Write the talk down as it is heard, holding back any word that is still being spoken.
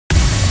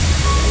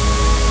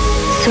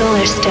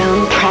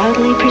Solarstone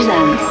proudly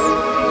presents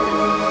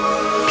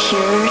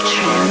Pure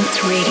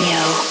Trance Radio.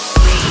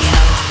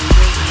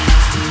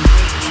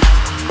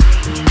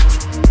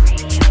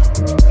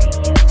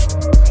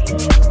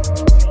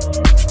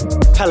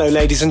 Hello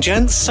ladies and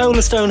gents,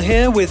 Solarstone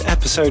here with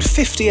episode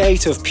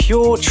 58 of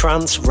Pure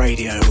Trance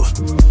Radio.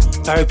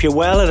 I hope you're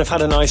well and have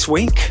had a nice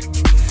week.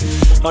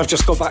 I've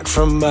just got back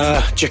from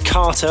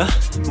Jakarta,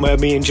 where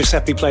me and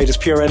Giuseppe played as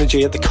Pure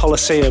Energy at the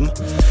Colosseum.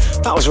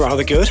 That was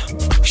rather good.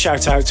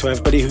 Shout out to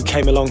everybody who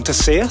came along to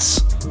see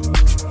us.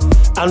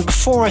 And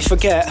before I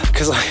forget,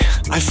 because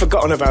I've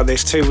forgotten about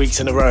this 2 weeks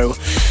in a row,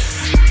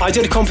 I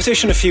did a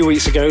competition a few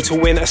weeks ago to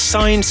win a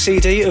signed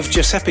CD of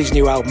Giuseppe's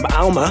new album,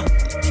 Alma.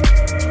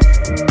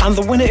 And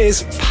the winner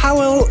is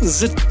Powell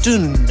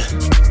Zedun.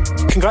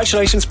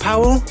 Congratulations,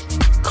 Powell.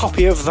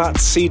 Copy of that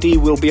CD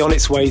will be on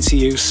its way to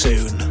you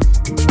soon.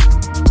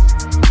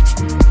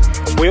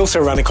 We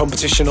also ran a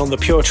competition on the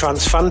Pure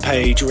Trance fan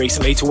page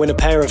recently to win a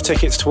pair of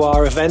tickets to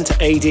our event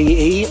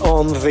ADE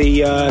on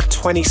the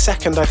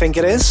 22nd, I think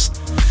it is.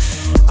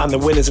 And the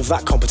winners of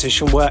that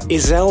competition were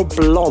Isel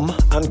Blom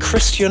and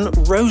Christian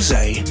Rose.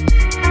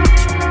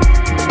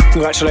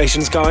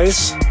 Congratulations,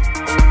 guys.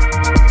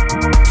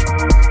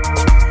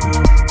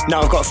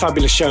 Now I've got a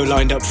fabulous show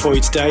lined up for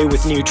you today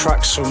with new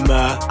tracks from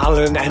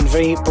Alan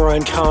Envy,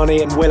 Brian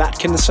Carney and Will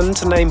Atkinson,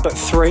 to name but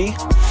three.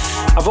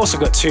 I've also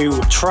got two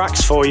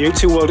tracks for you,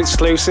 two world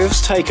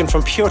exclusives taken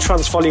from Pure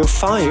Trance Volume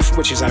 5,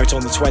 which is out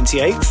on the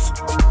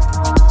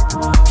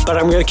 28th. But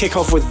I'm going to kick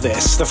off with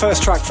this, the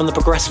first track from the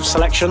Progressive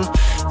Selection.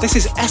 This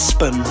is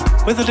Espen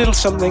with a little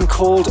something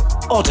called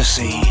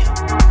Odyssey.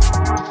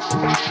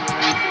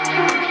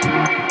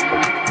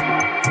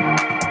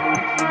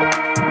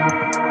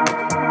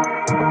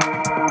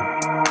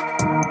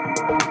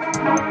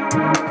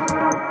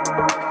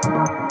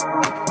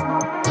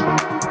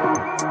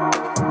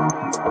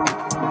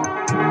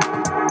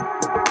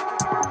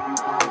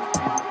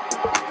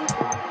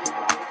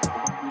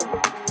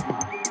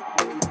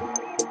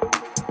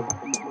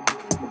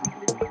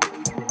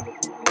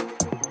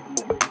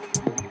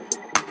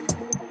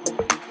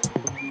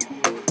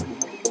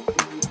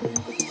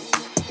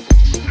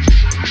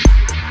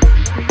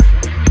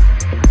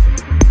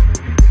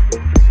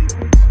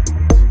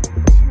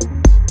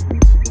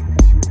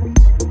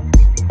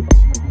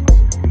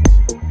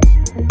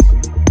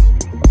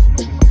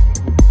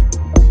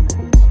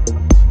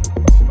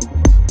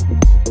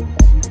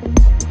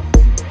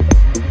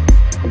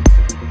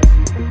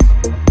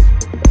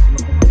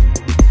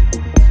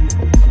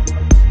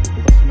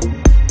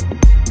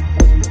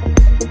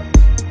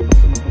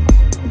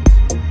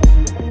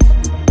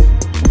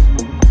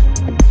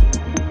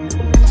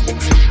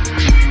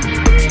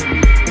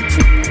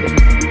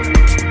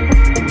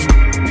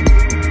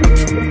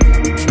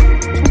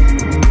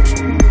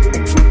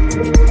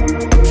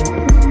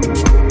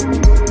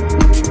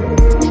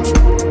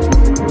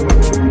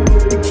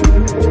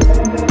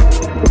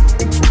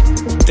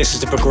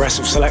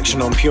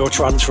 Selection on Pure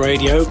Trance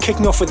Radio,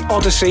 kicking off with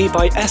Odyssey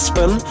by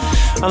Espen,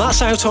 and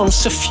that's out on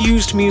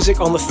Suffused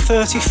Music on the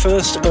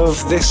 31st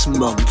of this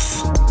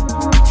month.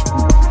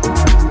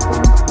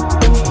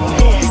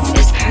 This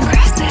is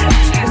Progressive.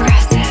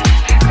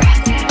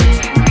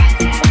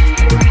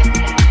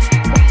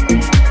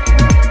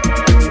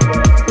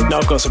 Now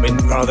I've got something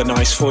rather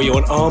nice for you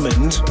on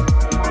Armand.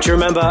 Do you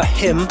remember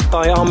Him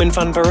by Armin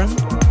van Buuren?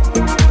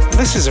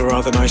 This is a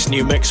rather nice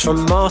new mix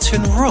from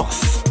Martin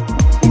Roth.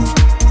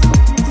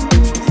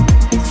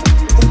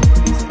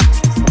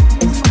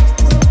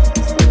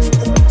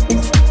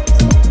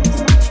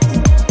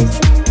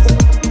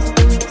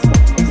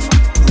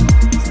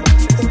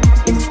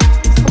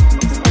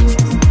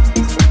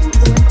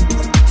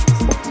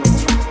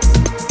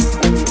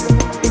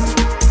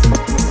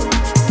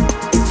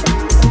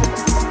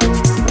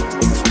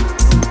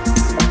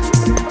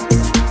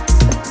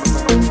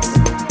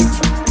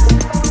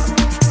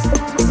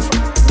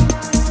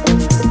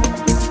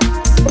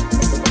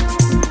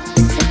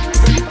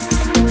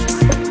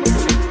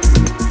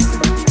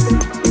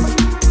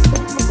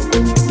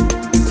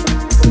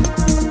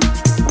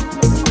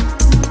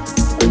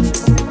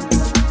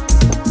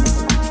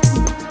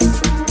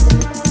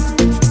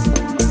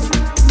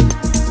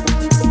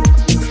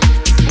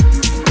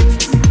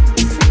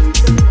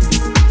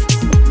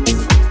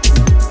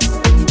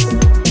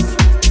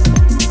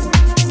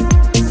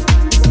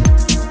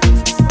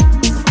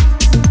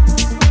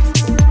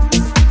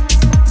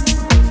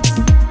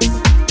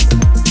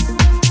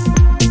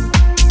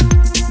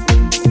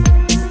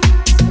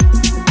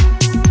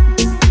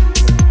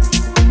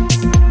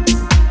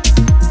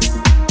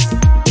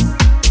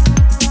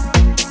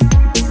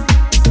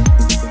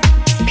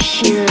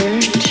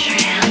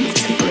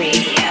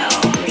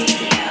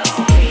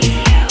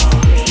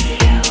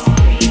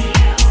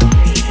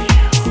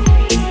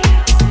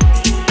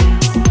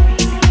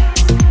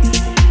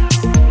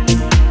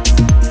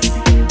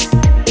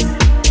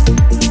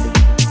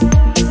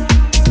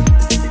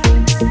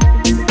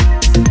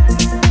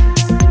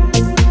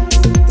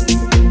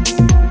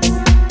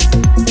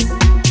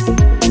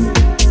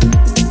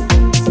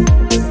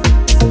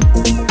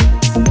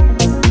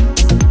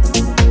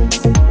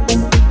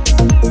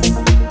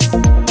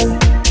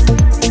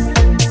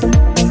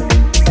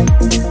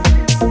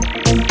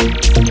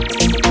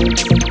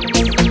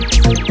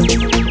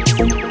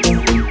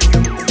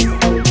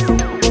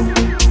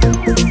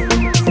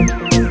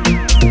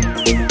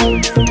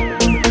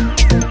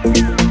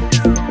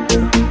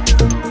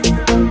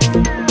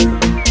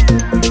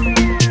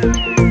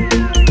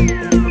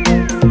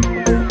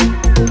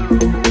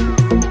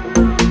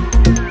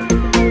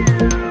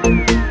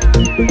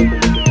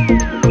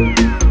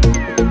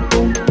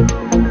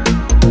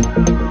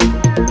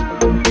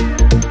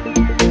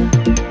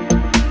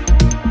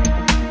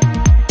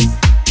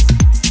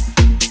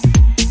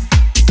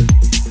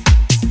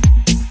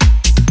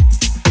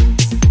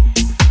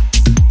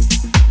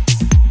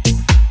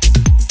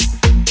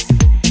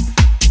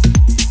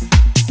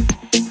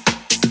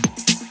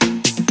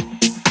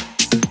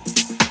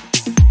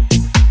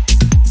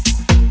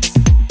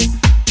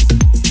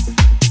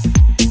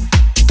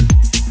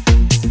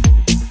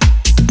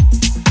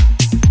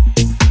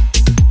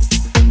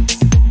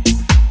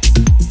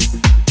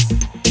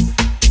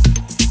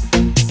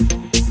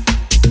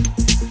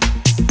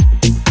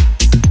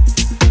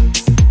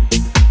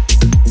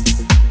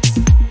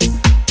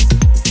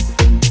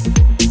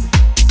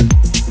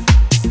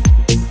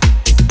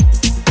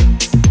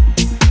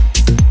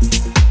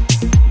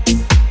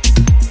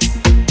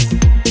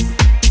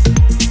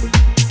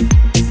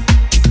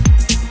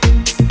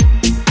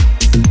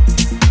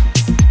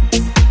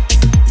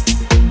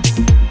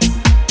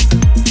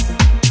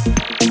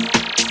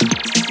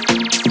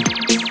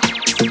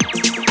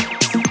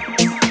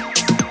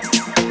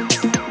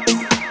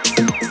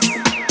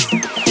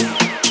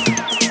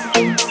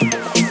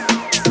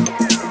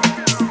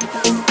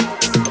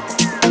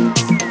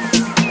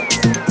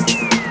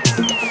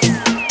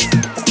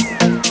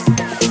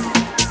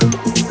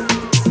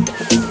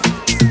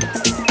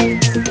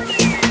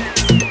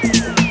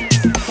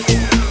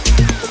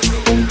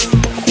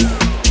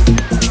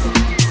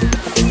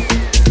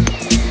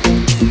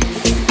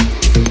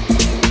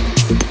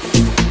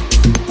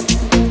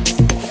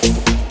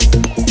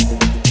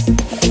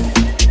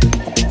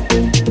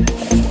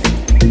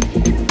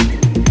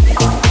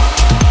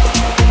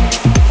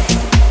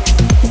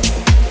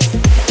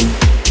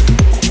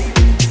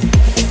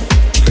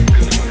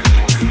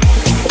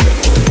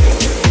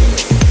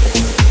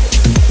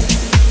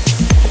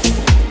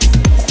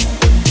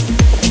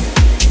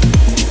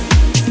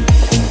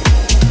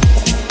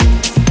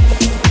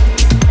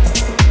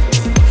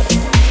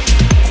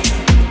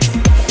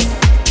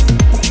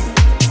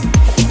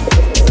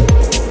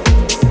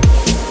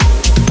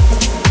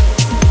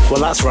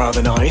 That's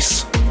rather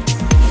nice.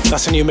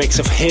 That's a new mix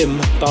of Him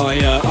by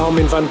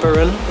Armin van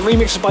Buuren. The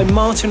remix is by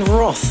Martin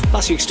Roth.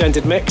 That's the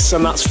extended mix,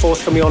 and that's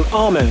forthcoming on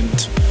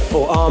Armand,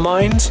 or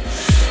Armind,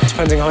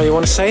 depending how you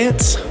want to say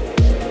it.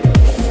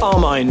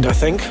 Armind, I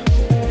think.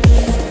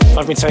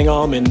 I've been saying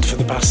Armand for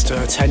the past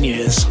 10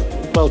 years.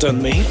 Well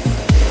done, me.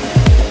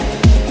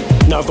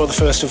 Now I've got the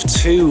first of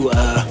two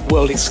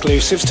world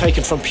exclusives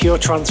taken from Pure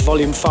Trance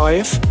Volume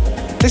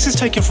 5. This is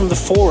taken from the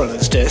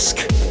Forerunners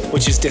disc,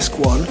 which is disc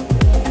 1.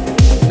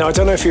 Now I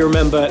don't know if you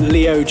remember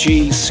Leo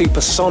G's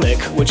Supersonic,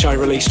 which I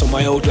released on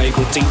my old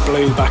label Deep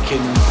Blue back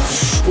in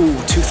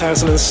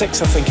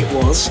 2006, I think it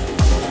was.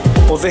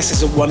 Well, this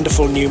is a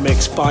wonderful new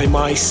mix by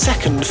my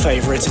second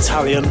favourite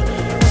Italian,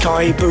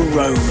 Guy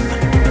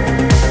Barone.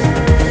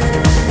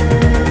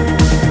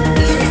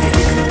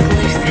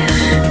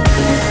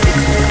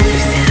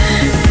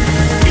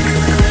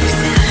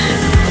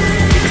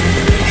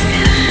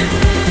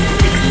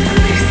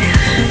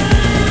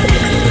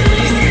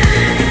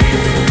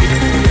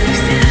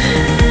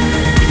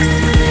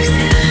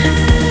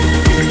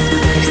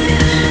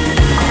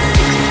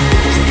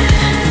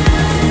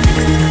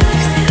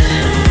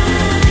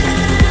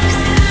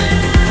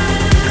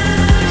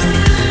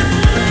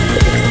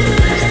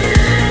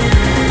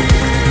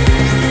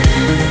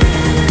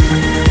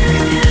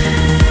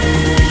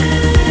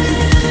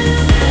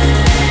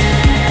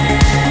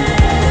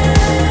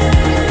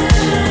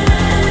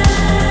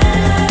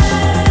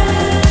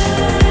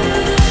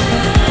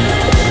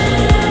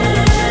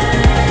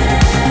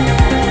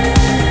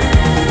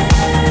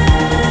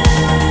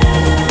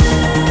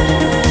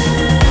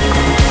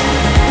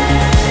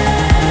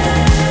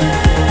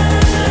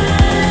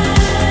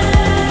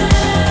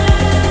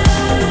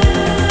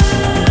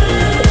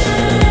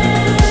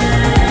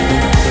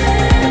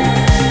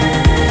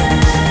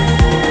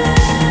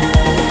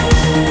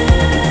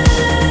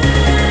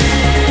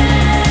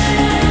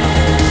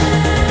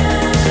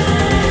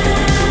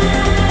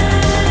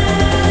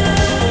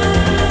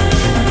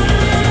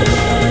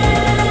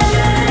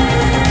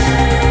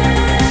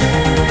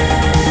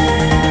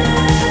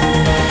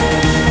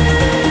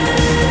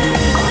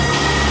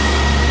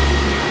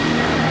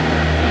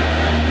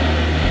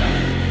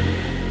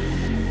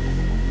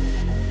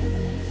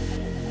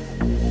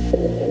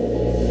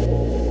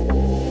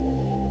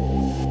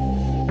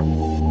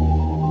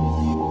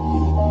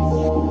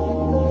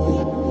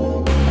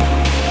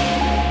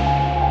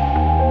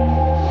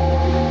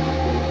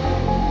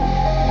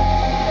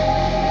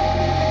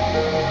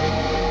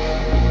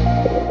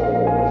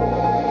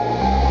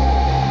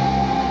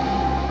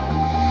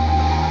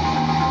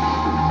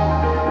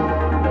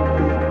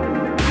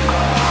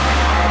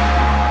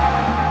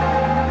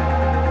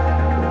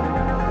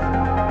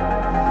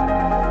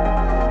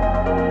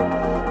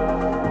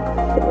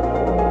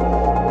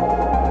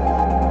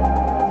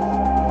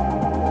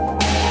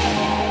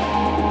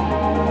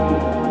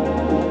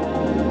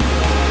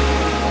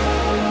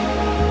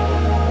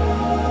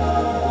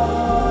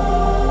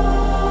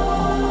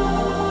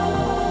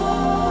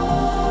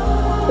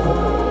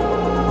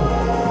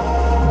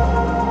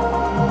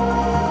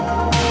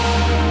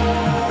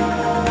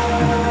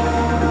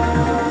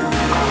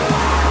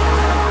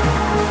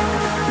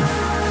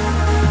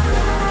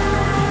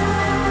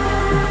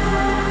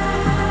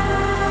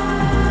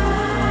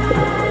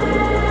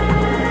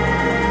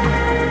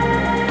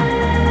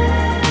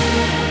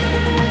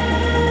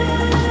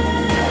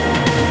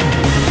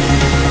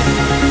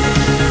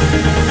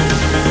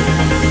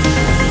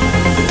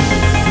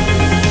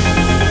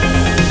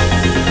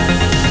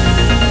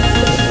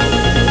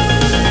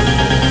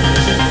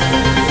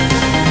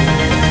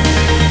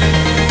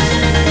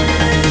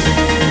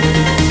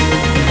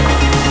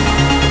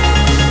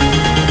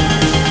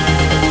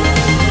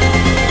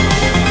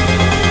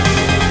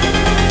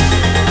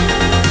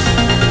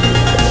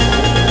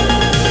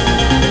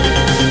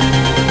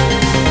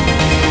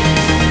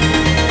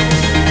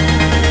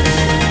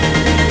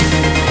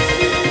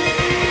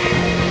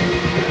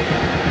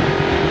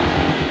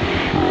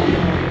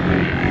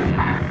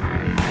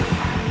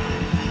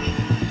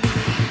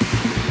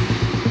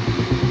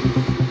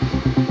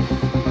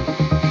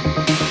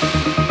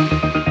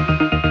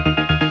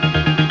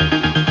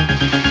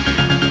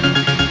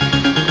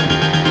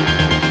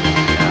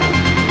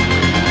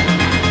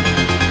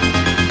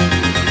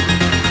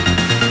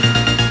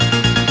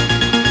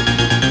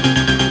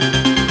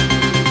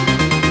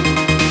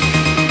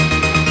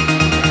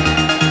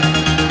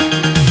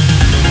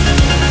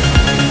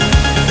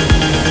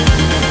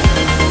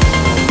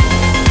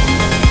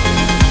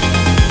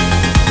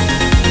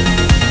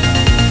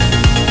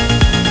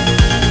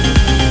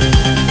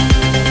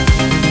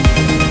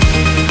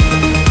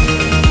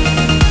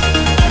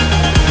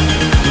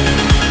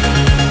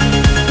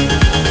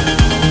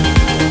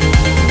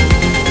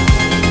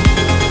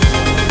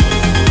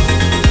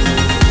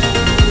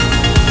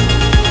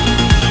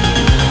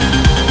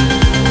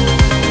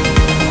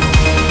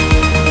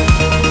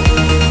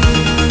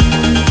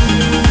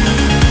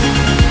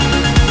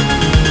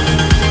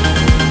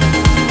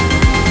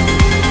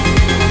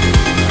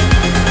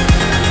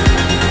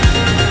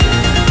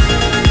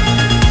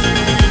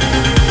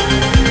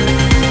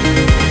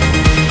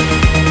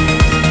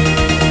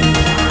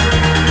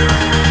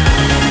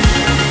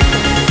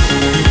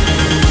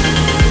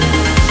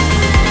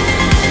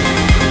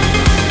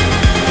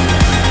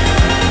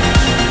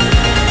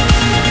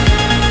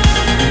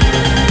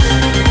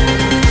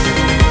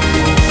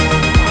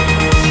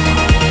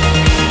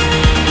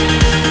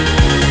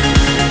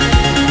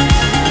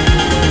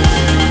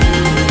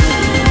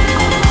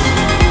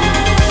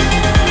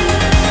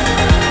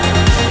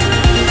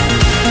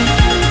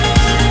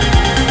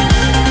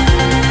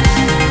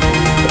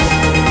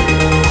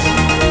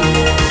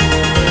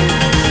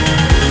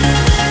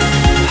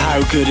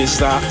 good is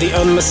that? The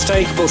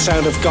unmistakable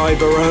sound of Guy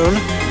Barone.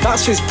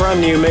 That's his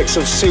brand new mix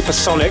of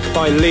Supersonic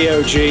by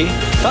Leo G.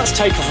 That's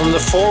taken from the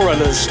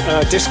Forerunners,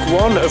 Disc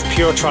 1 of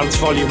Pure Trance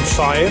Volume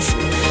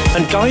 5.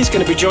 And Guy's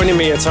going to be joining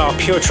me at our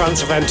Pure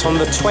Trance event on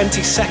the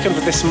 22nd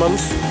of this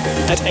month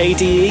at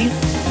ADE.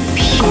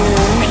 Pure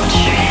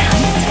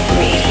Trance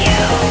Radio.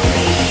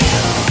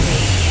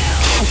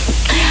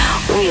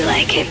 We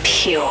like it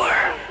pure.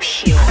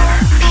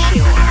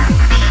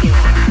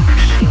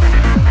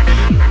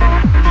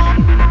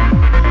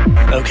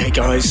 Okay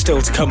guys,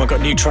 still to come, I've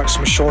got new tracks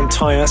from Sean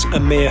Tyas,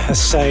 Amir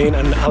Hussain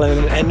and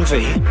Alan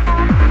Envy. And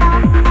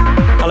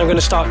I'm going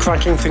to start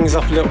cracking things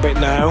up a little bit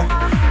now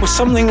with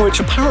something which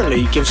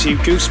apparently gives you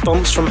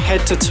goosebumps from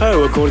head to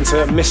toe, according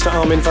to Mr.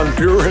 Armin van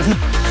Buuren.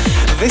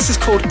 This is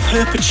called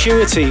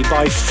Perpetuity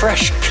by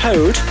Fresh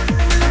Code,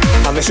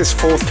 and this is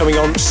forthcoming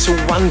on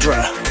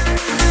Swandra.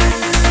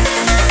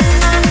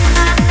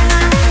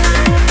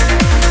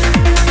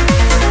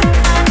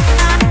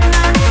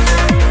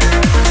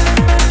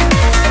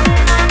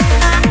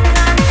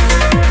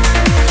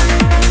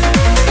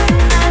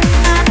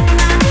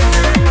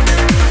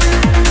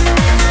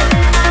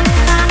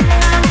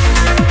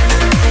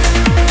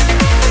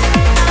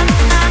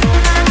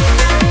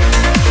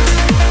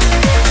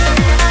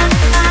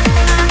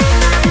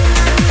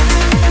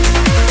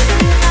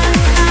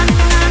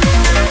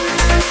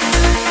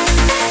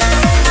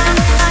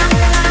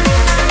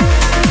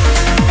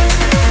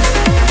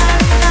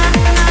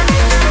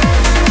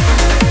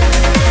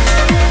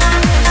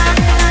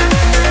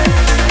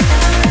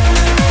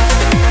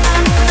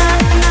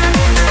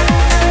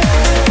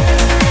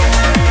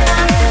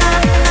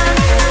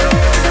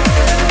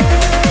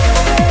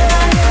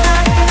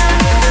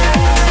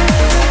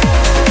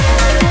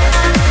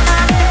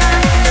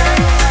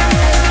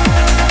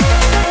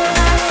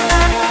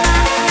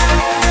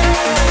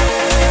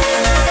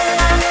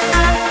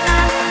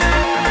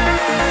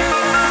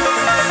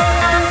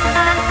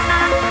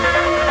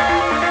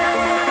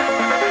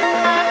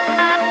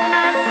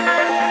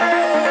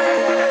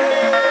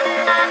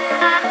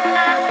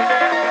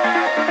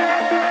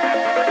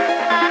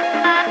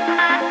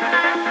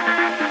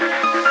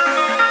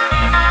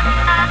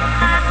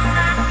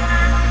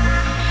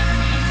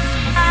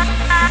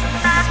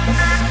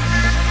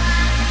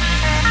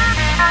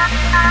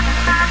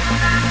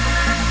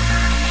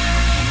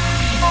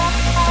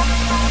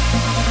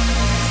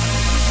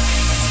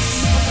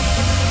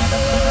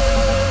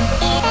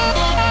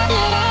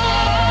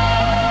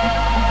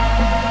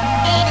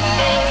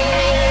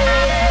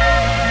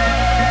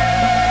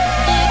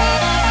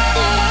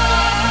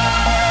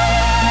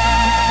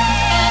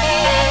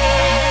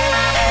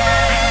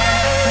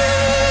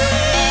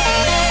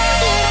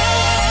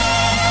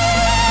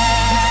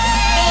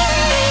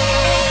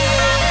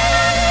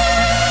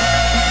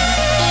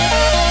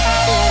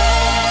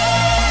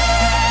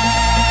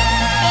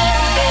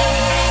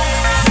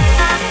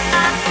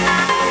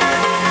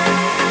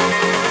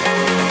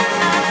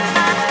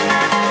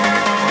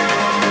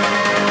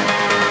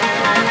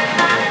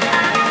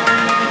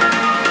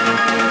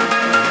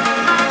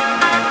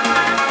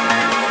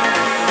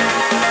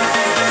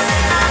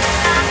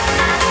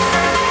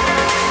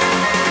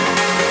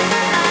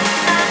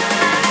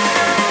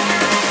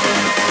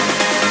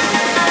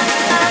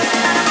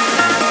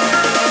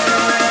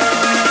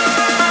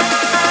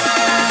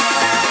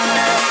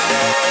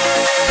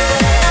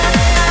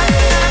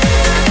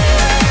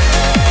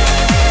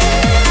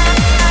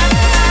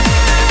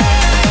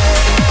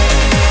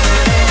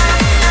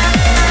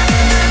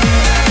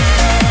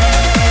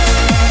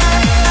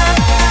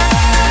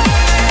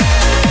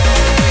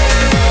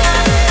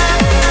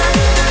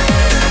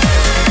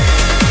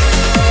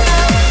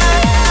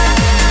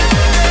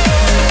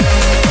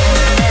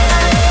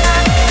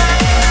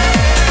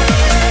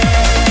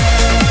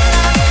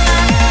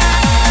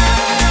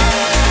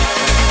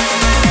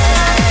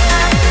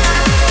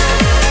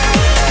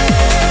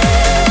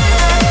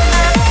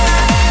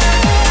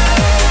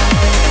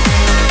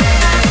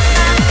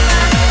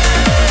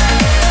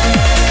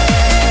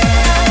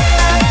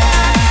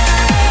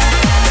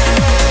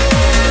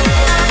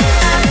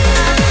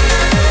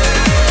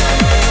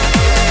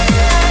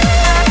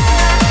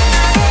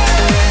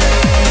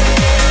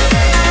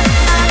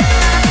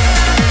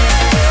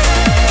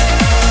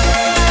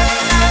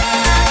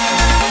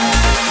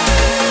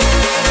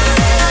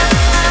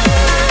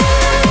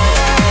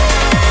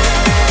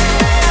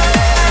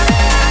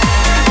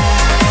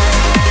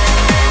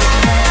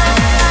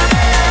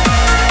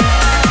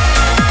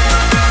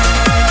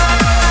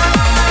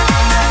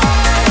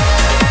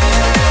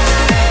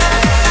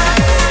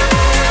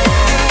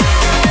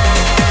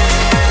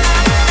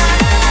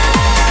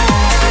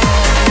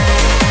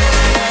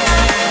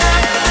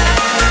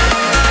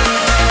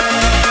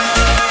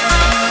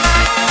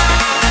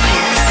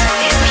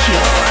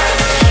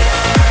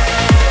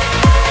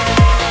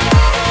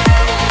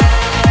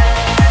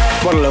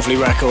 What a lovely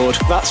record.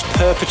 That's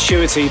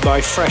Perpetuity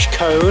by Fresh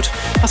Code.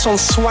 That's on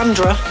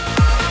Swandra.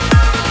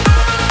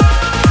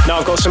 Now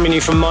I've got something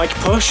new from Mike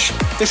Push.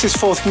 This is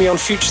forthcoming on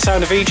Future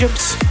Sound of Egypt.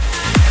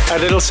 a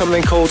little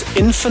something called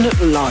Infinite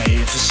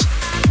Lives.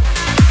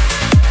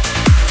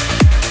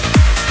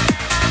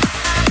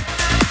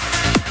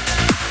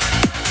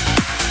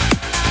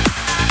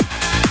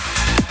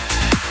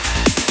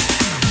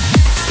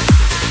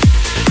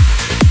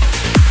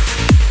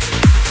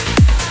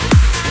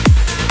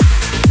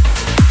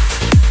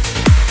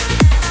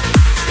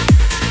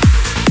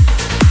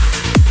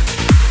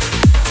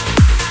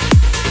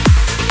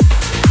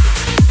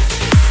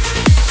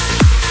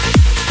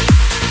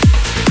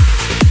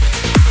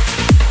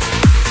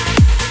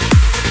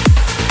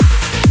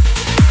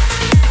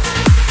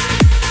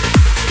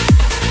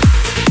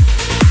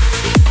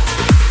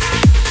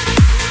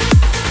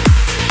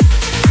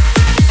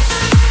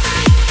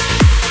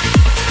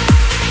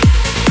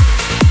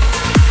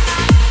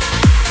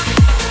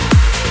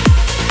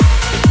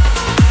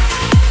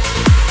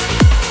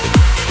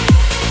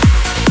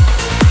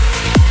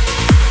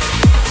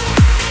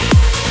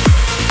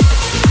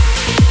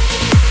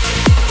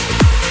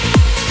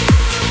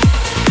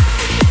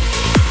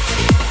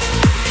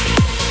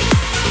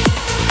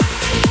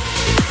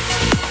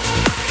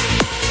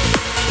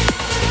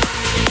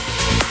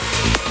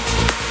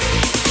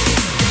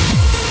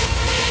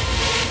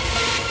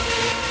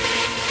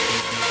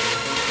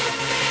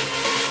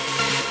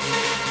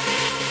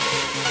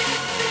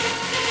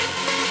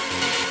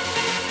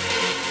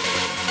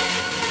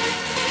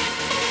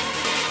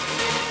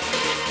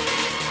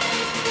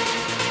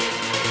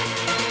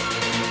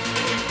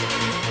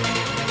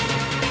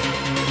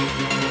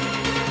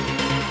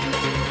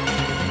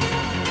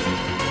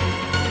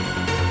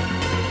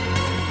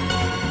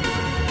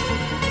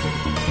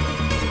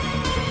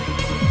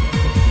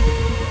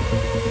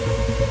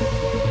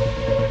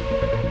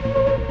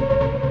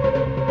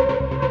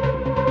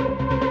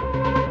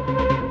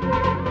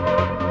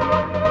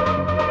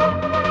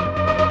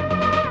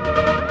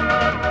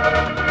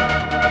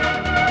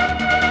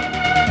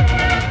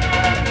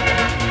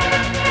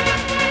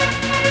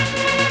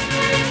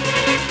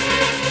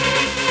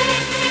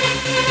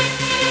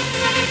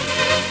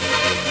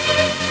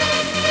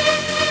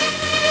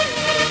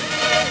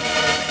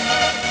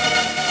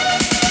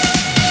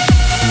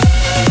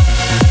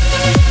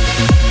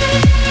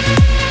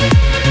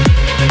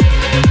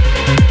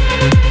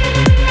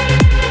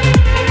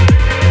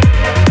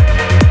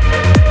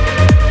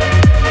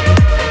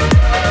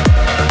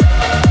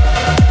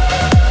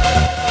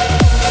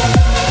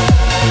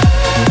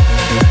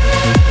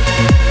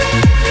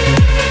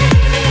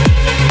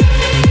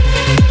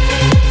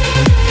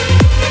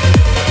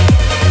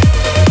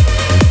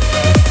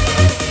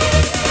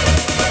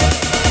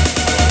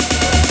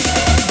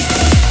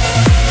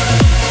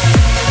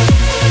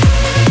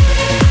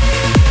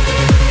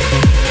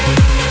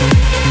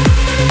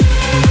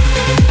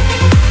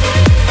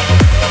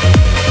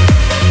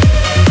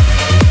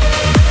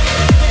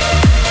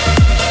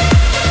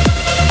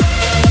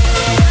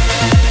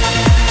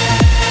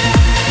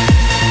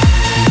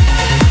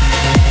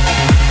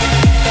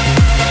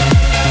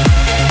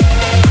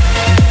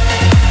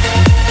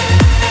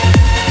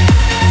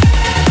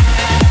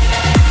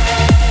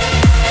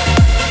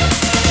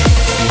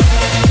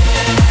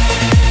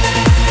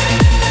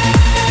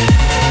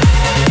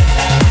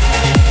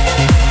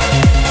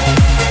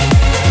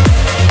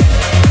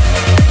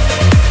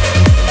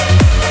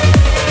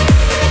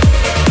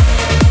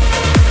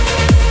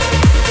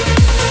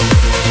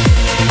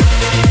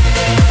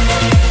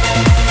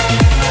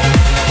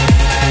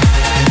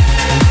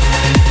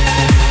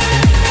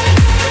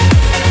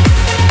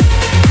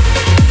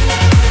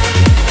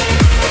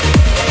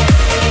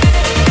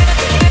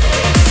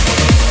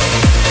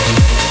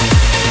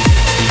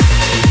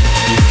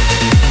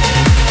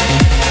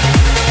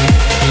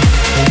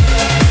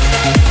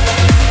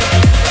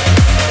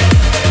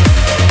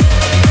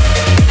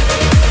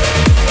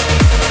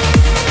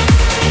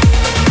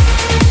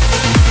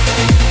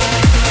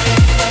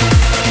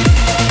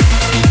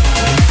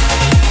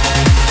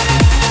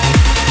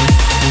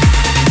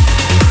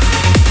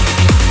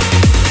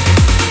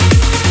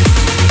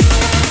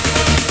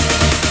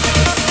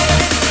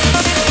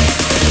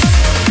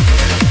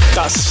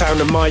 Sound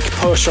of Mike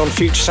Push on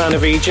Future Sound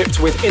of Egypt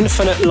with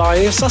Infinite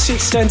Lives. That's the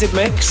extended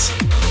mix.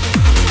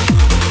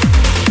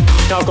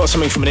 Now I've got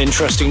something from an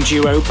interesting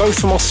duo, both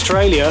from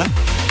Australia.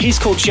 He's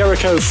called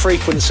Jericho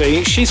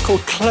Frequency, she's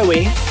called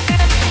Chloe.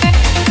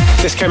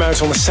 This came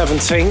out on the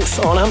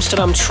 17th on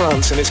Amsterdam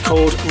Trance and it's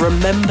called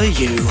Remember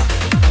You.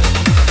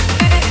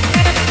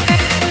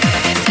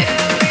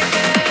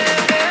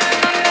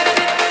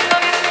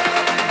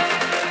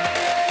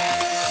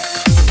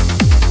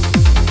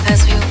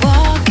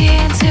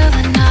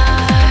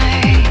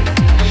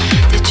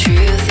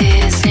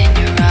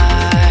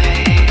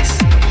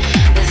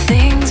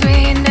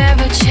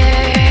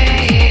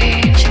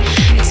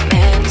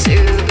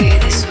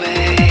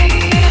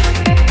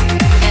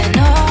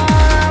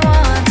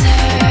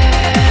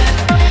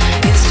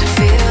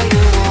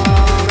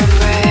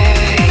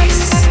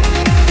 Embrace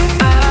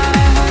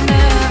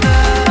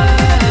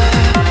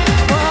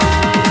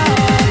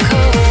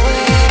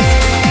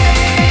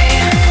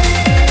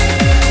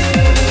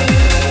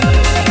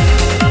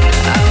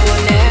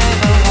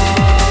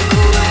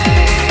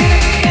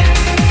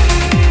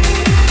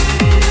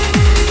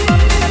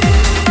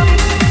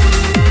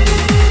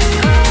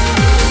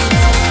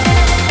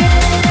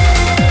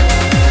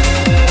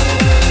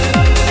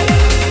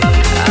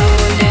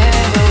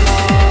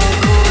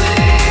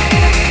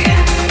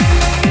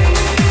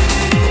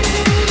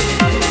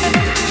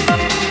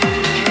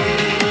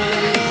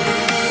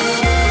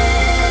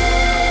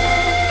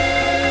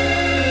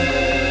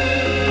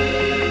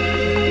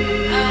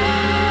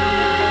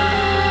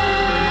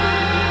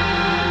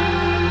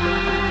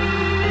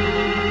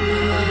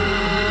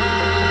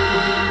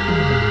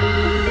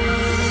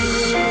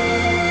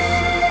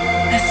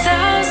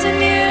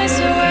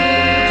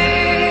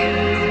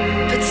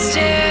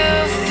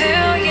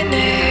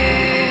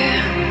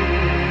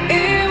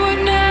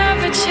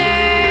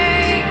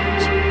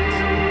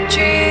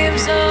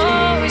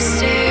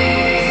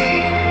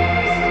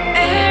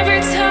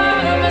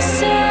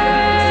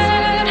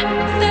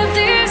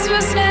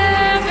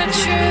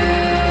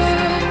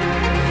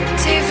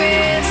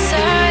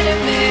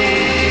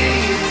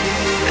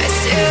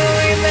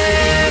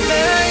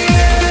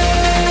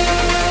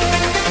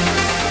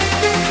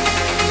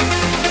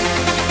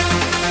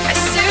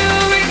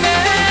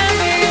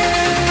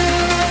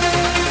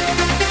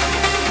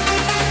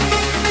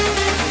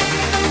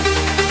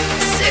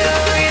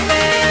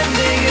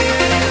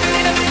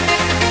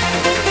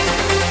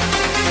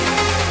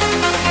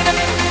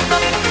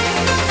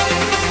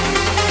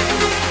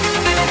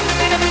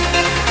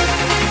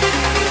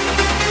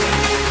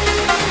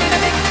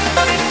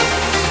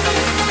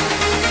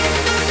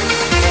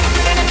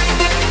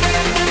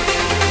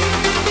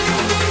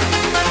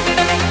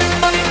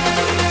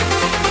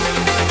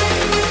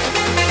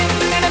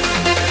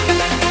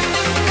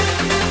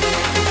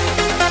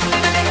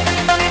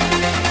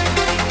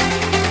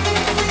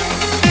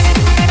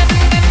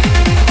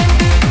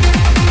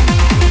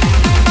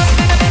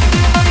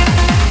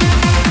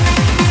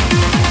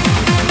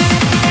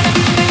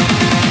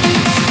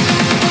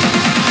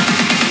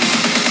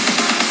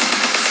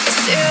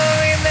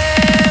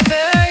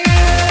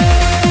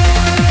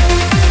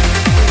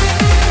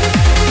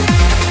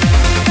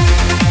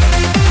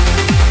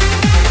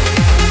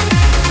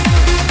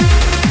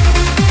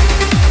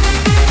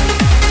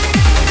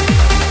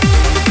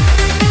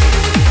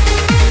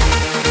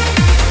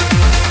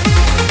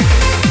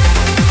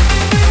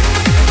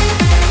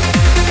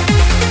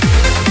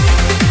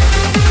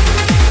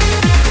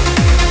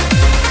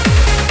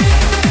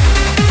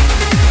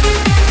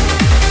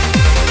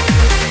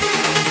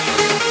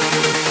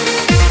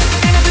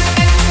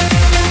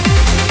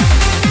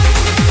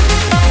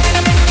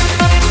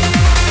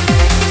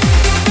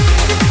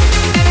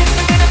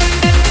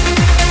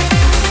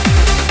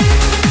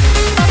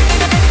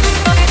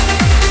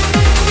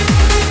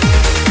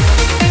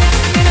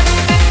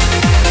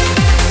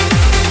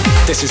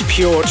This is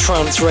Pure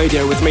Trance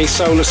Radio with me,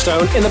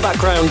 Solarstone. In the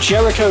background,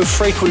 Jericho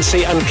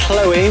Frequency and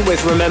Chloe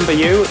with Remember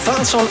You.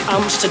 That's on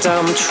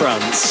Amsterdam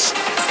Trance.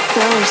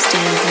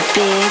 Solarstone's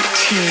big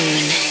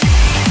tune.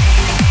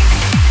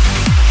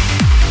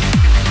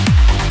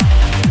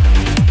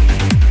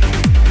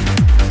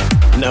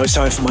 Now it's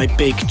time for my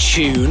big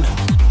tune.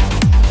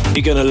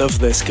 You're gonna love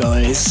this,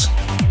 guys.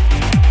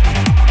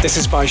 This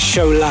is by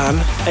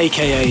Sholan,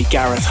 aka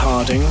Gareth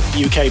Harding,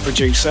 UK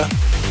producer.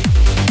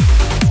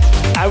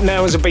 Out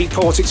now as a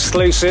Beatport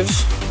exclusive.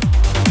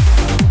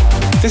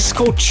 This is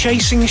called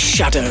Chasing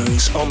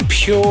Shadows on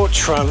Pure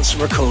Trance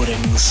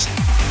Recordings.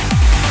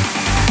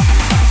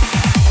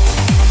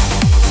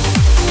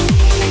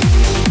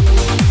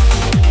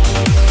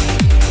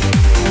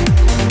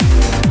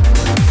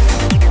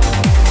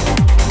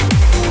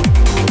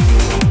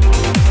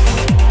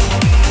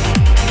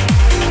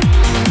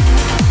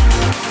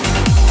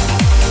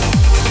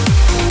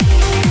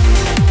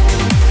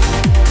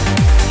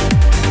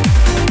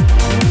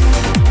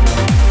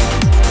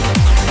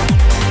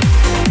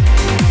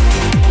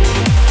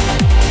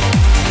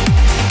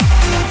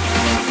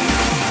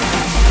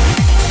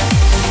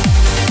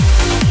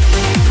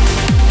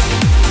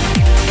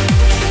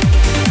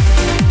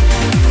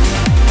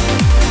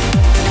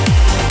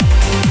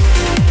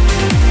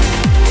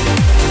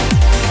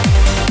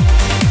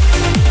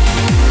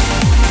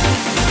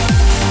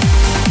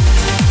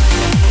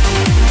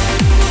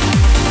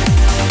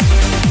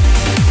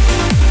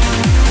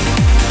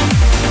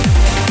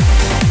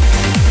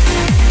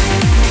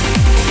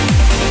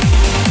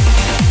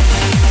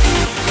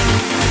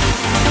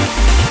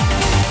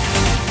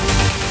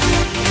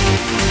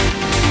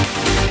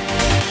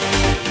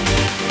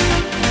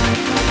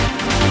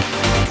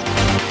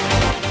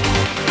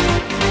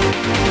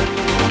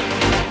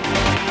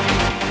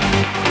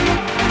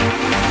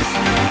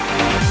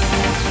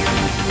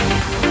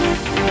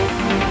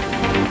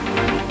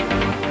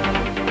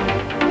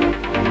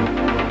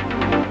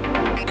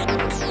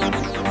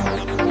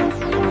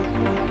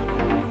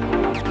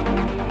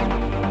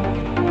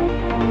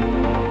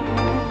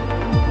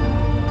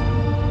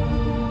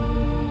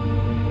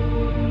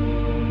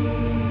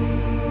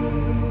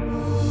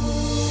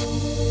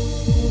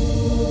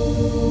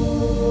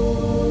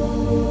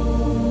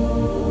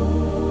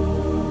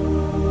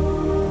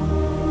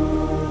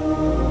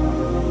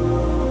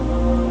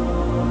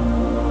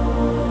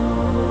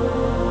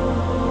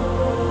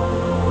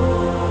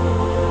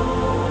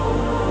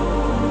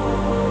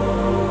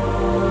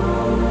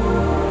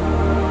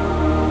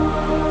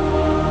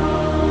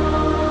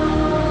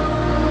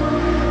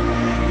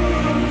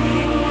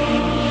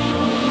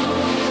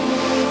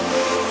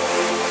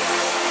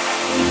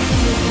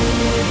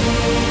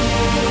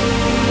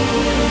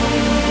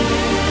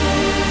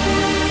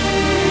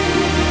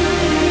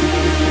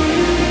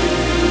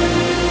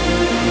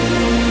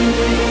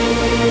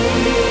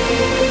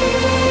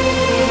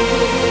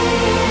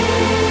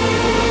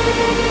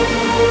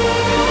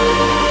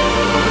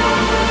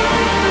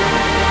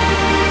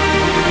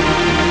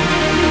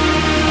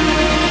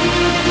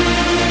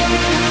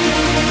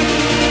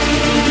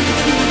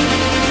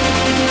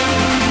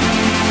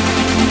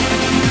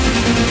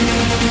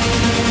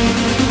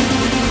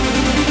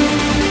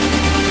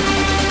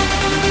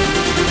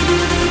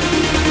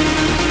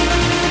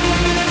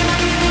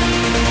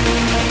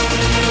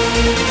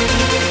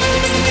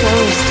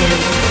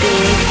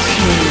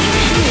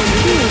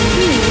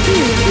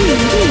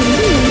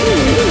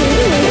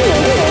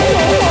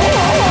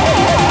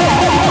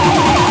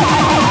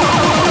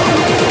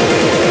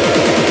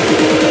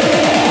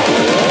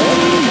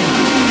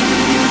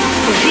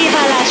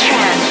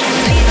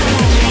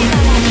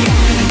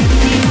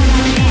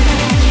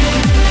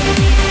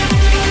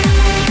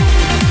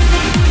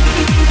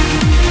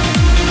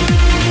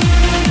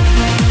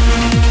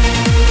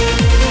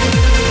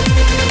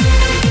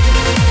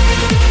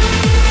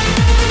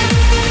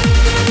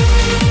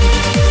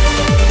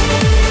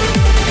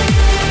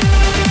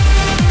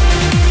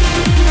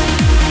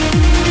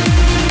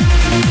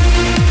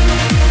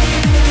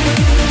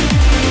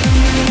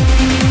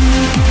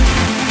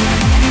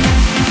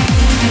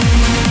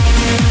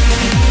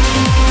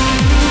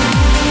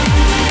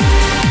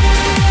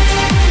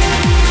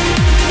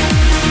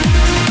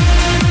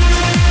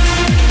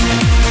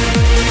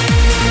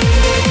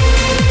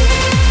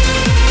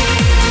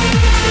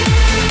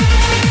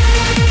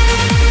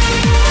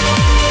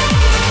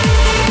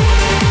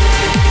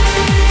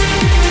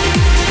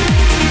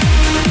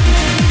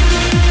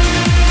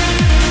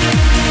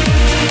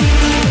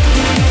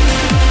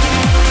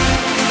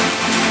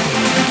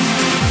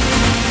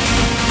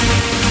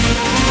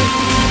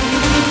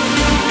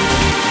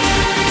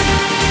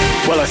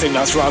 I think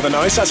that's rather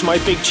nice. That's my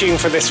big tune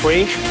for this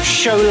week.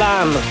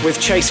 Sholan with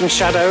Chasing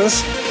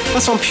Shadows.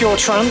 That's on Pure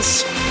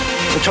Trance.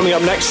 And coming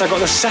up next, I've got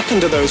the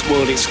second of those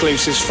world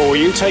exclusives for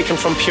you, taken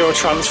from Pure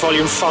Trance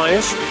Volume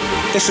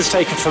 5. This is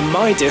taken from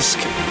my disc,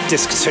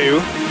 Disc 2,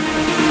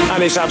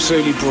 and it's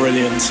absolutely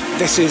brilliant.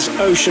 This is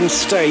Ocean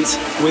State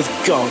with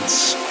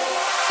Gods.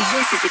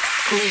 This is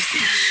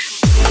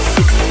exclusive.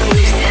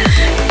 Exclusive.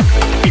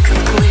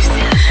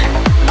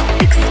 Exclusive.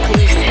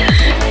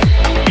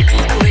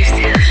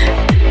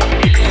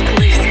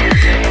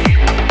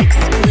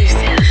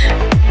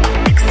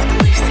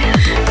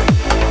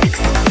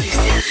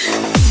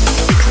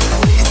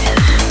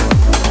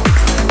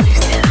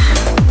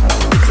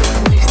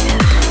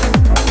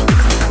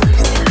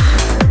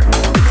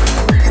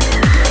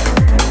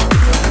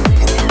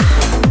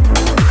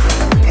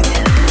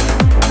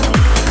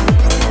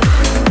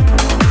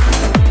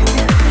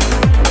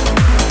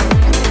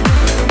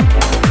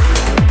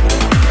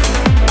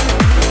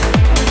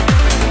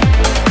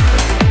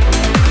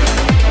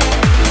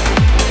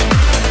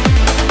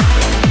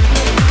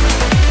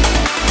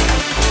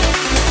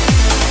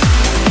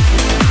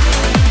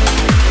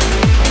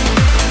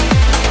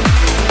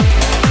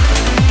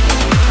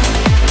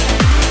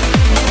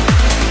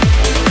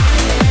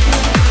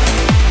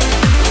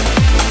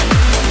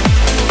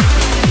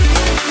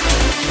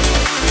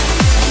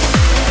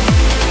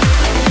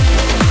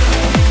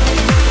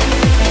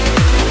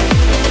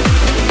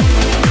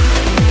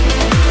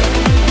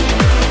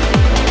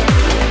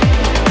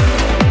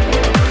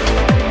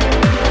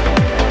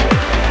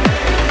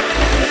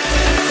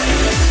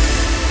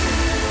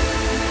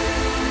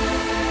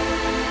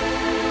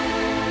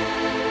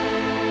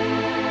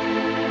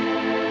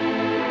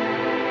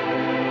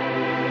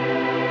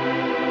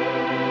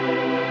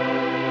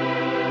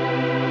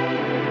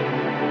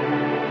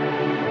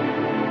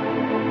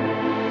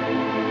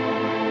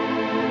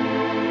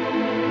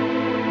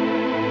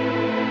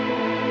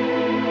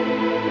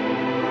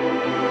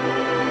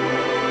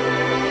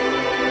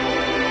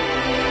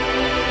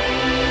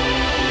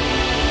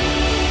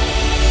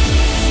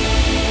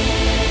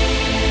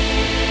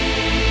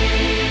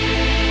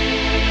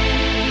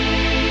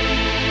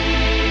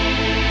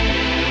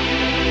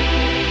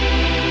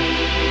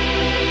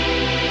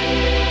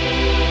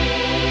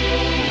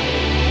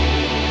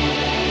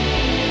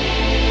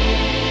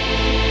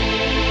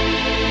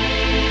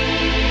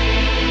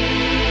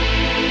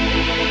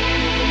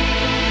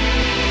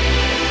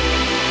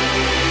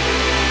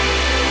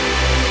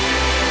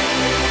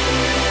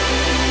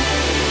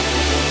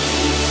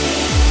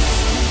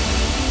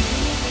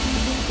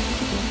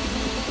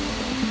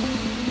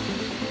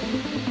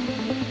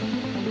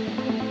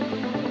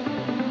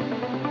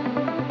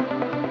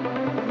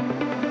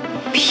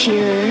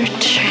 Pure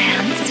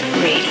Trance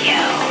Radio.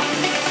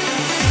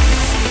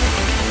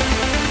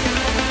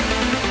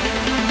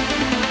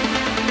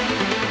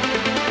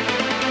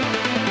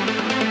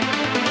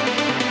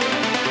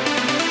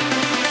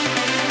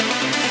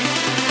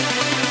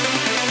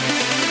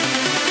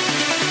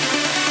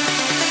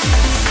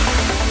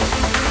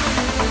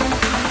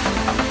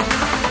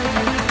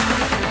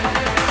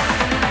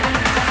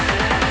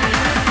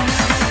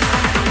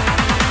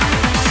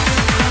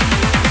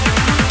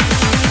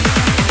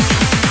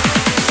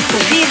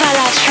 Viva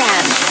la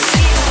Trance.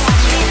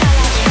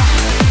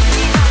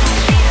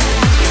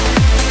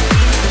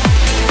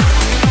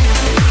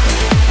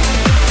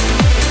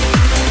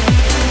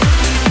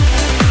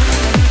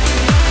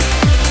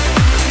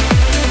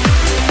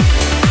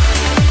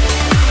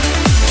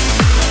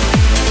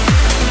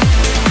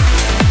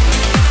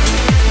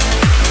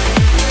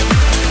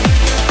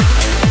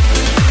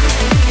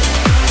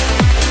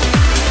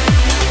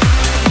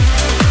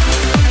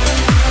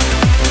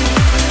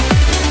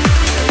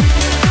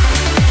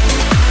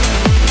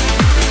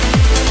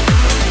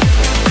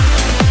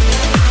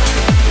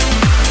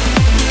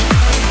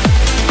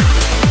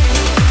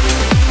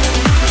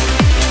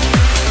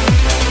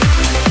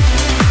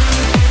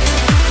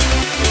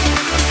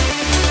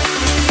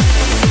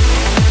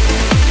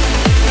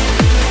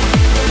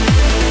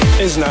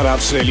 Isn't that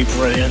absolutely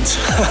brilliant?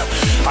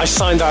 I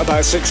signed that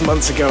about 6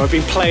 months ago. I've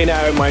been playing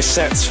out my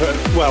sets for,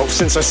 well,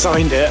 since I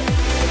signed it.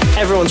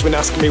 Everyone's been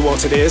asking me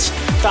what it is.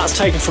 That's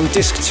taken from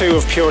disc 2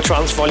 of Pure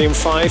Trance Volume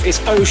 5. It's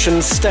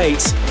Ocean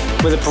State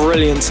with a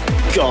brilliant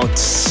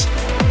Gods.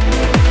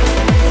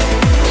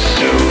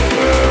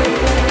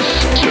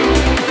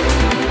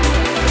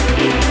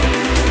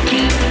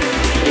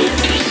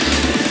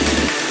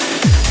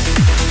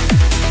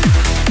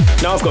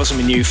 Now I've got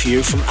something new for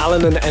you from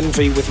Alan and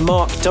Envy with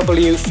Mark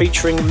W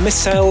featuring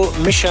Michelle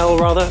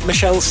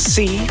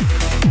C.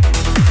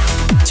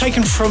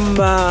 Taken from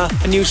a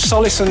new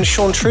Solis and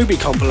Sean Truby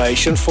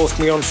compilation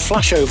forthcoming on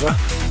Flashover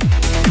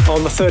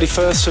on the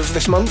 31st of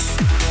this month.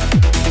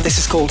 This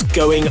is called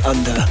Going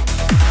Under.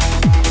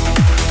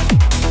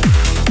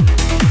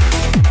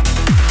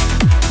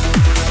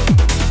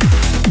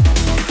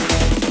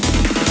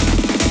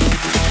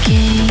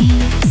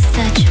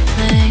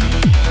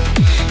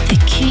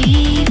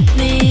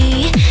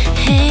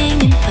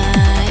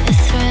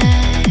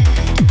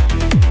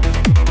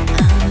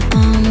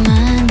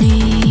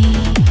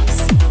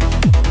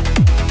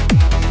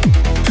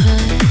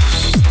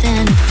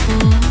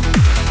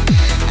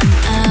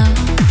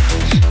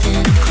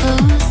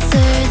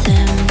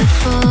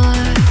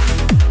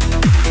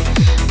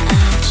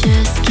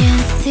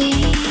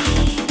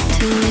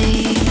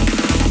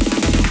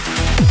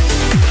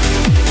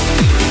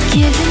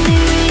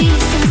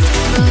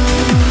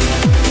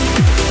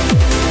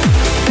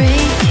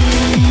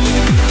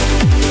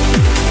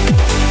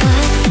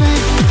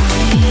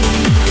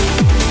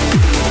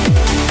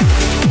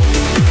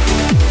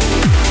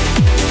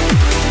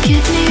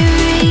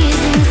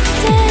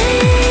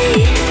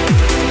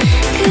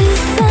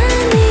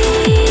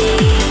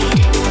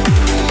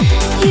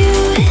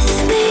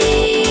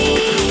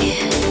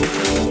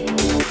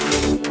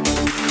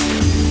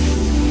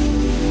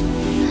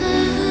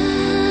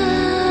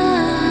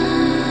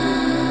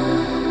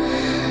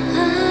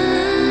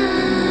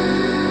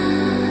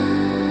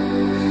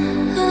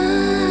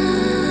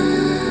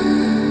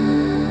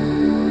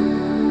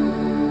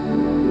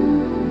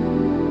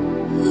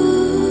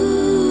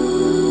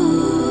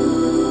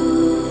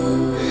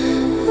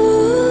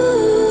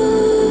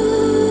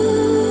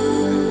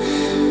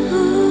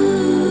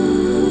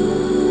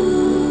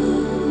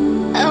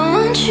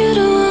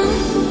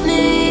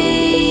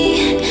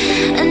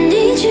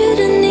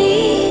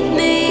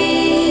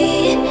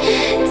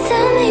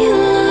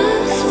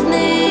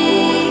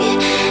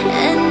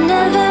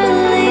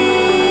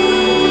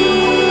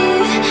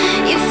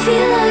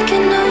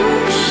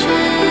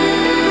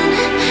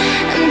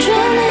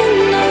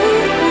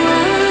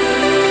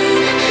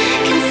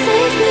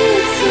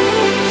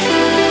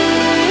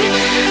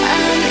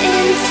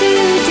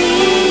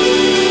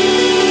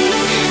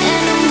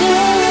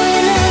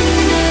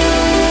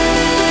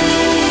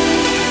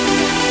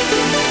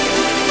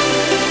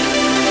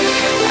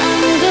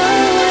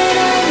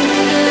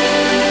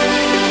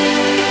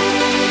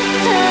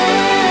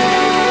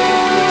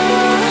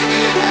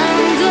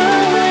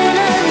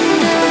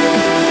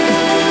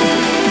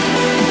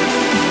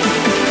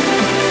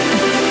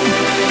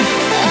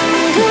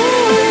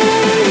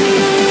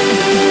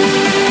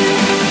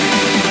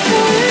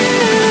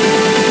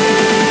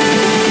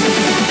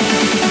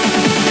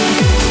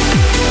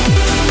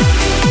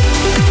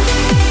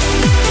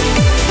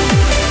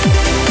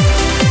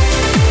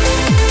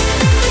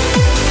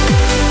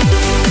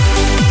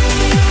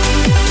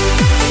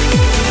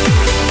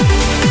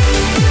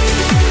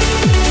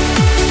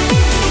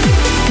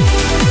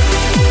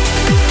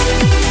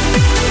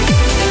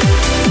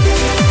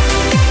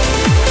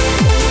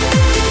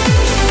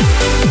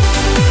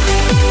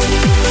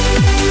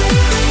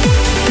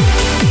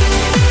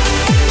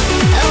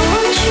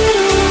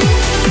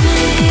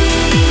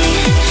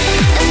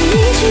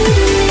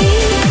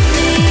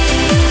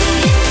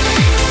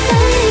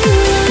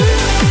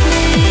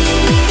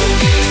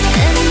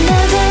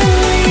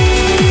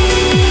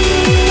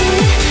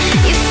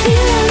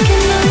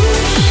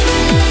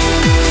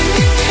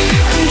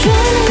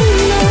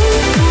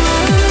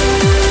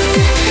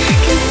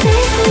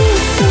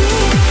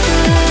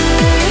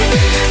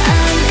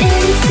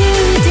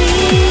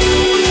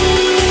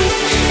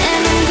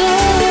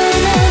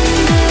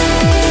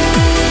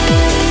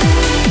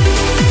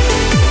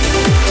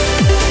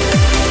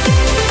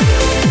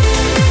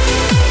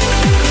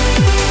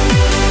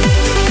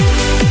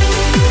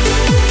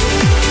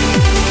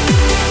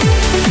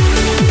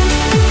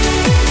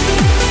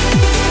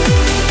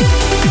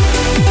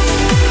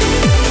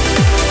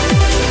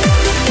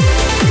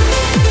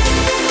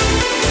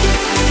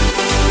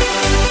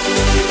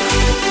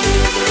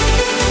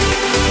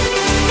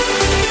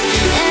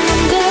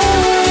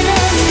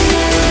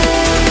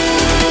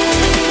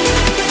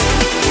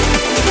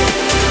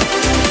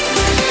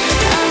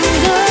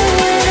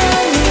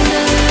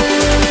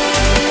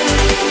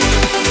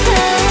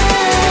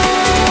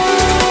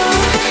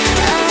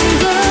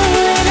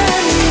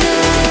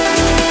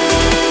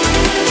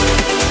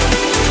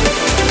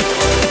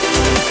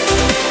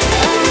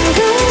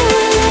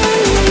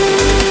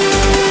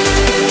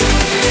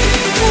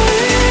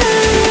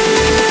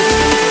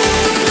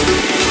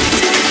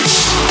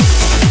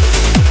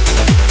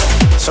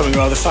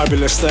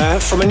 fabulous there.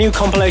 From a new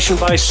compilation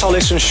by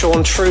Solis and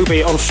Sean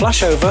Truby on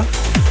Flashover,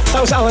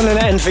 that was Alan and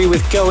Envy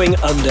with Going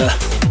Under.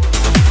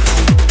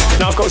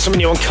 Now I've got something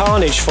new on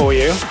Carnage for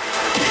you.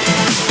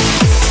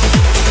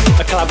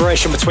 A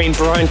collaboration between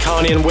Brian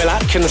Carney and Will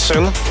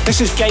Atkinson. This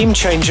is Game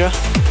Changer.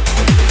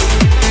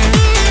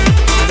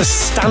 The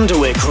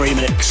Standerwick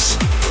remix.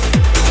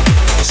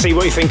 See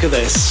what you think of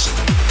this.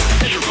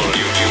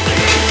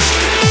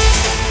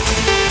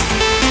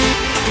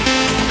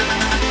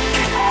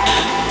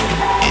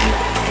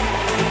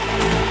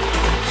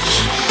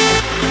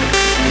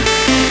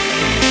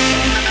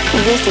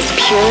 This is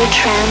Pure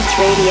Trance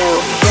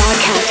Radio,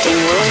 broadcasting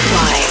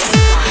worldwide.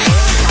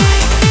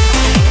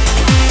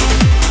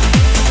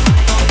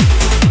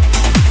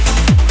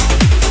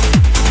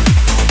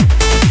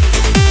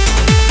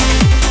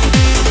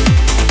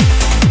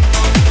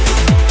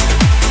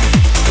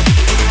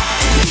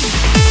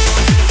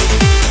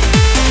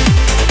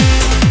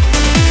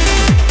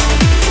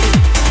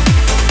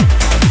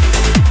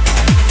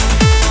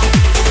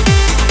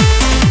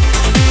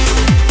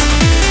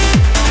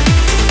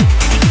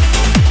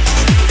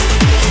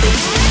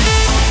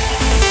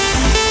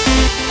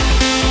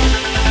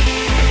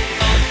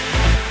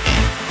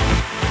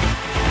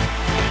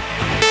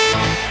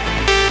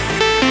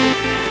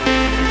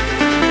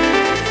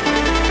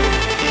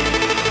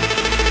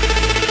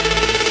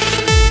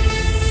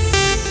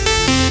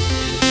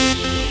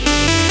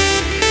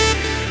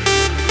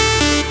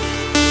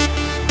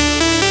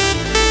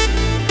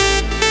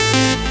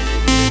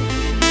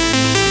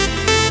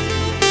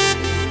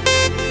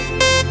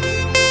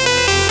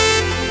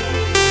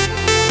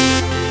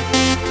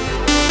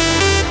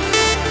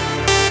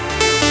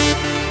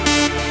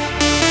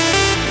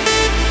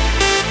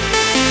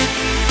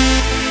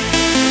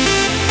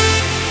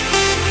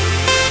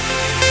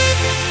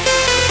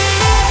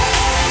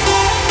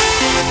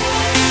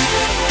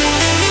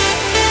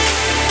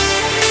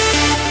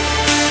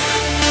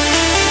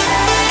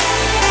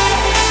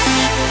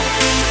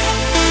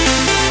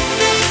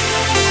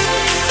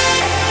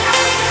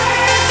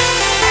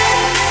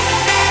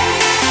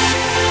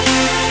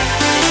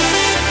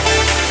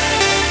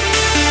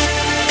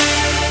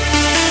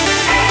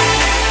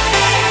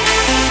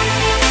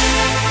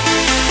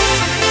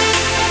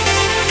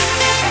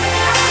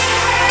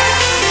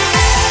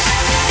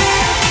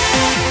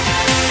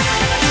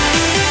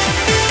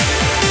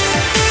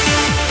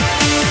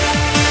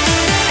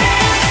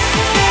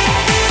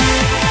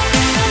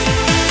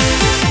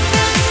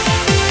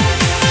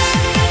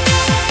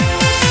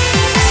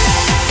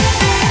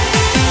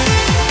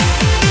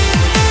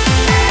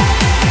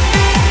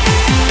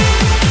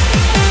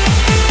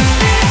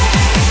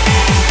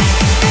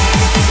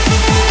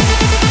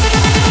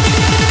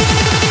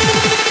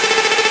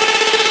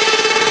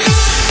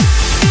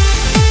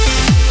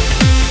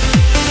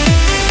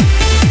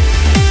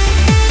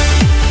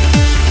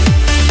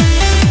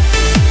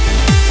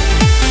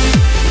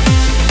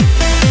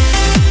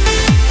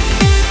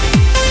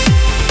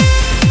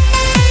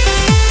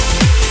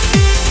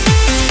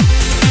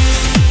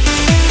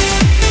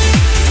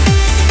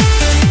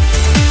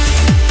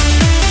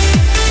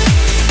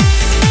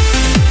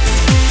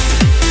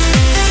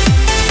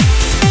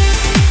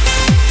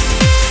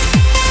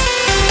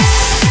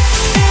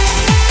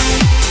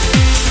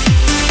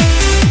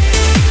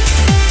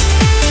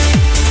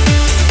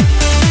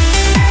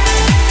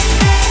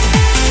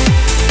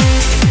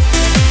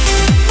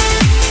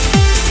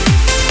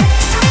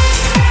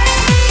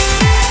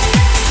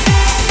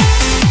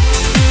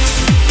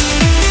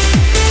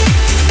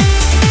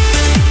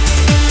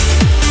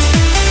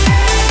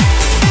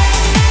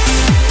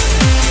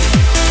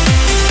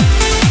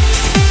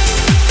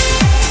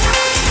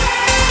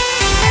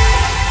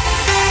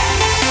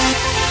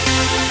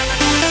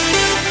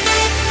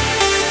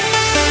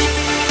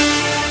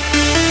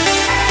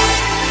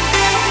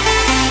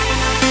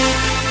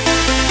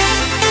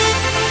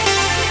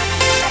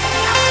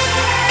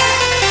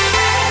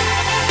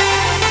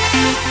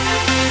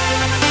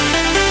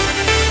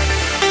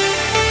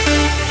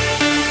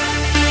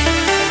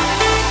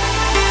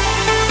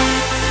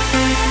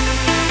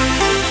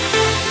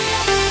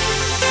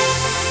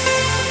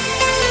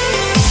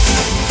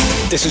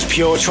 This is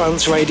Pure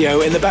Trance Radio.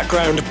 In the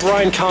background,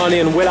 Brian Carney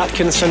and Will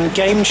Atkinson,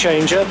 Game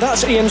Changer.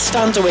 That's Ian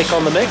Standerwick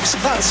on the mix.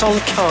 That's on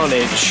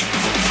Carnage.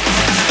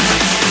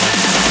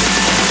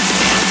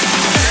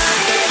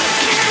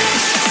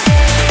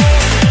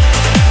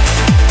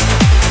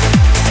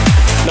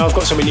 Now I've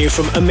got something new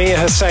from Amir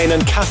Hussain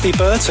and Kathy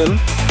Burton.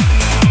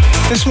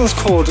 This one's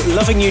called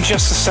Loving You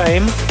Just the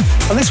Same,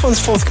 and this one's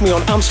forthcoming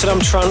on Amsterdam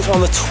Trance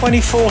on the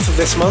 24th of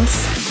this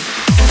month.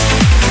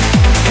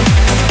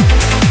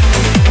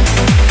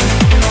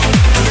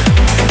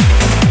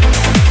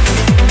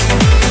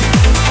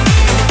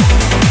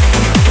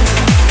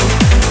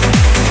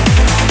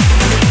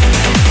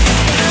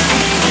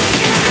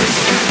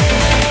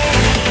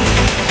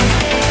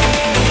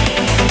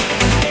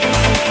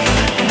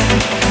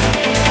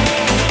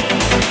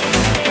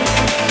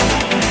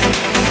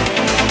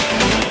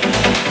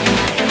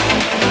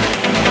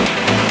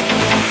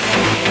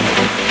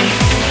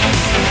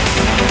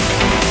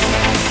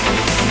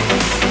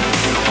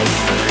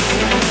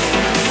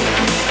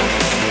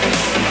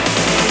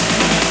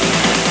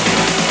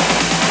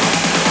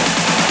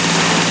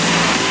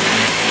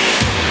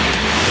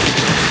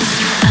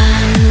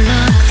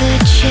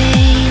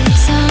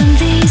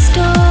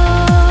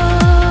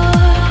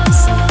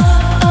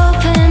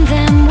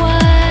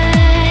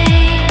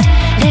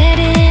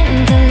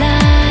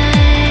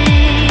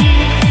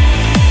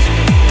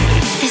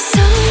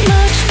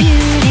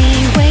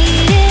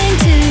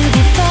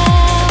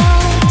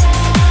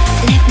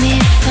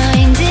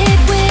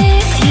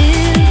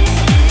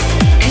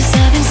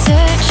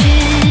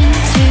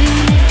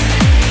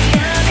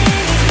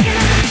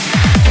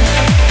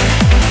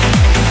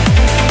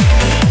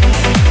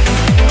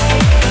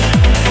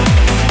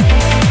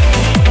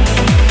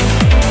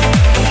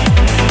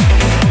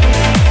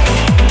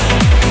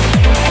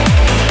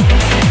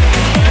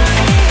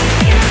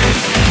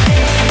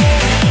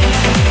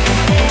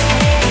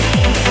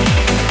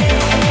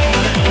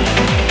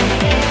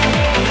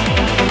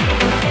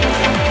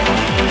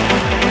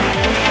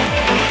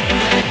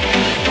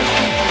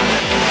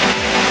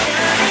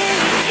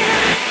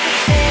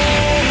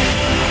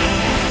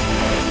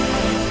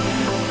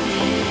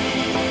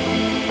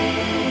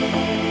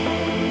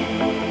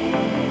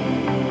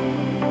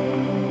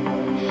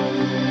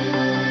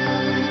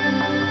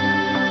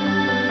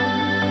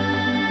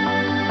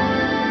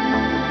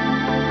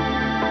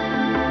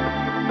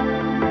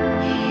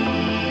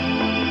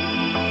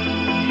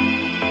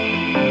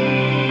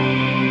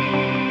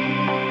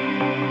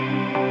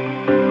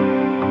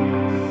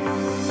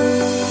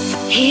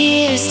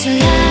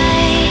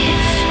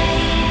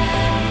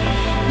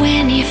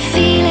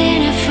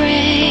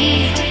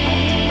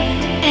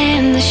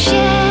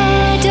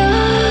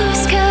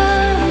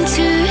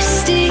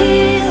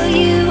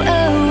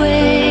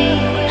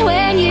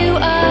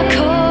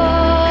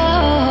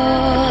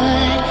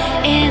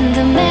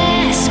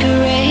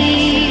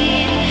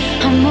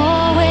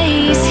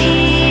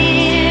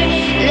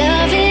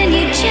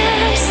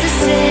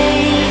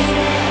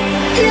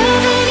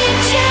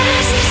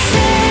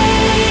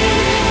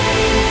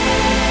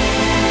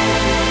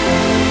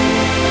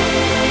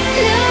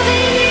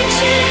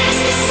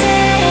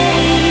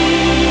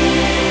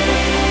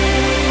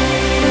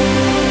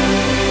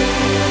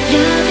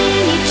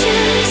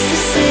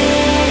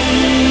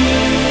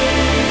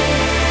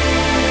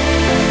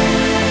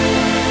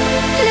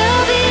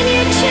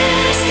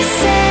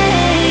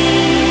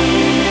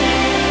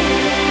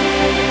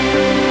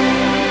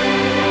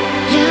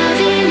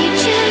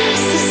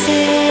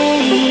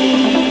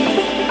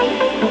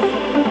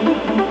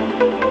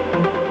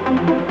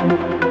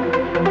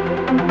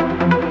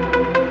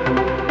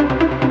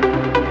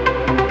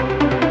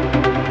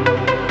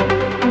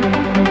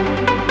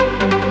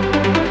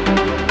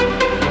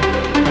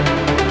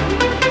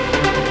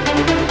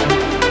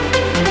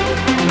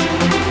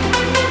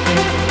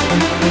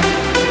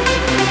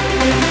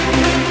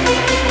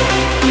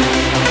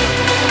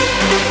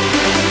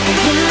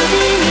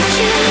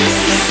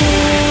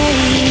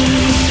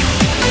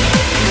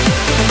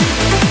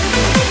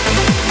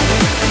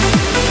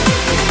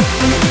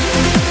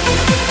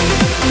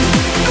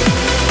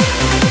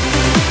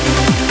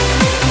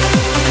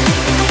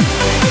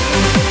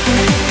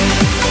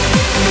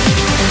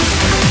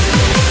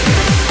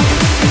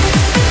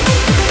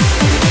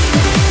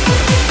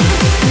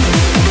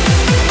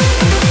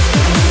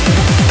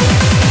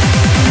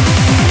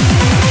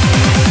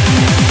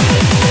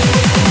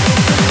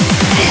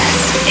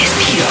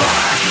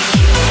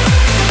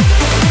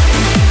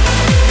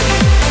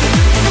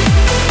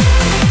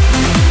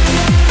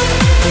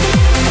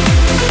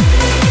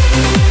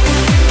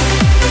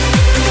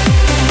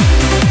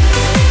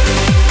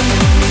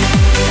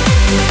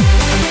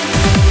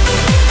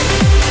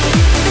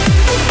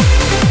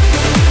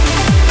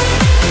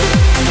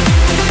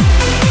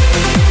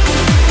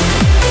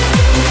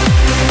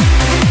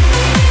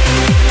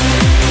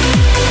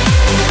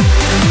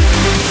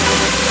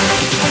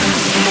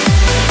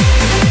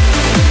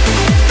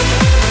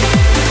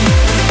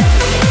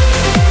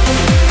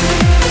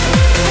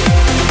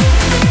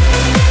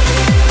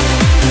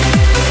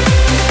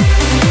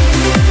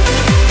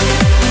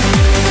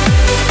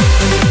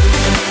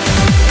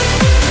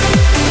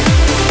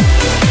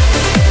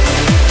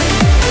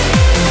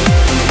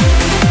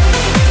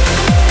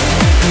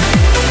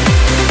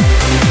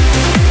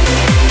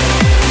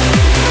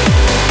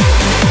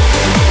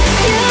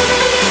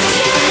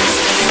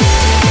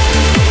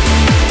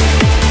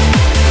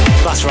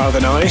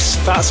 rather nice.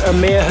 That's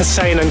Amir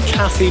Hussain and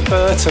Kathy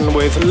Burton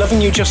with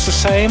Loving You Just the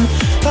Same.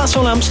 That's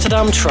on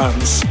Amsterdam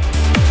Trance.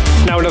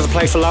 Now another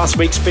play for last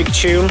week's big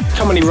tune,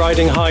 currently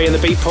riding high in the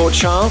Beatport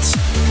charts.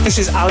 This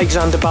is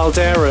Alexander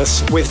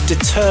Balderas with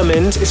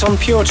Determined. It's on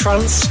Pure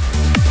Trance.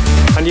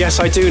 And yes,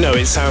 I do know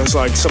it sounds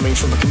like something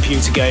from a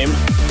computer game.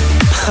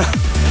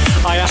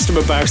 I asked him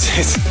about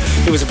it.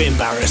 He was a bit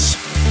embarrassed.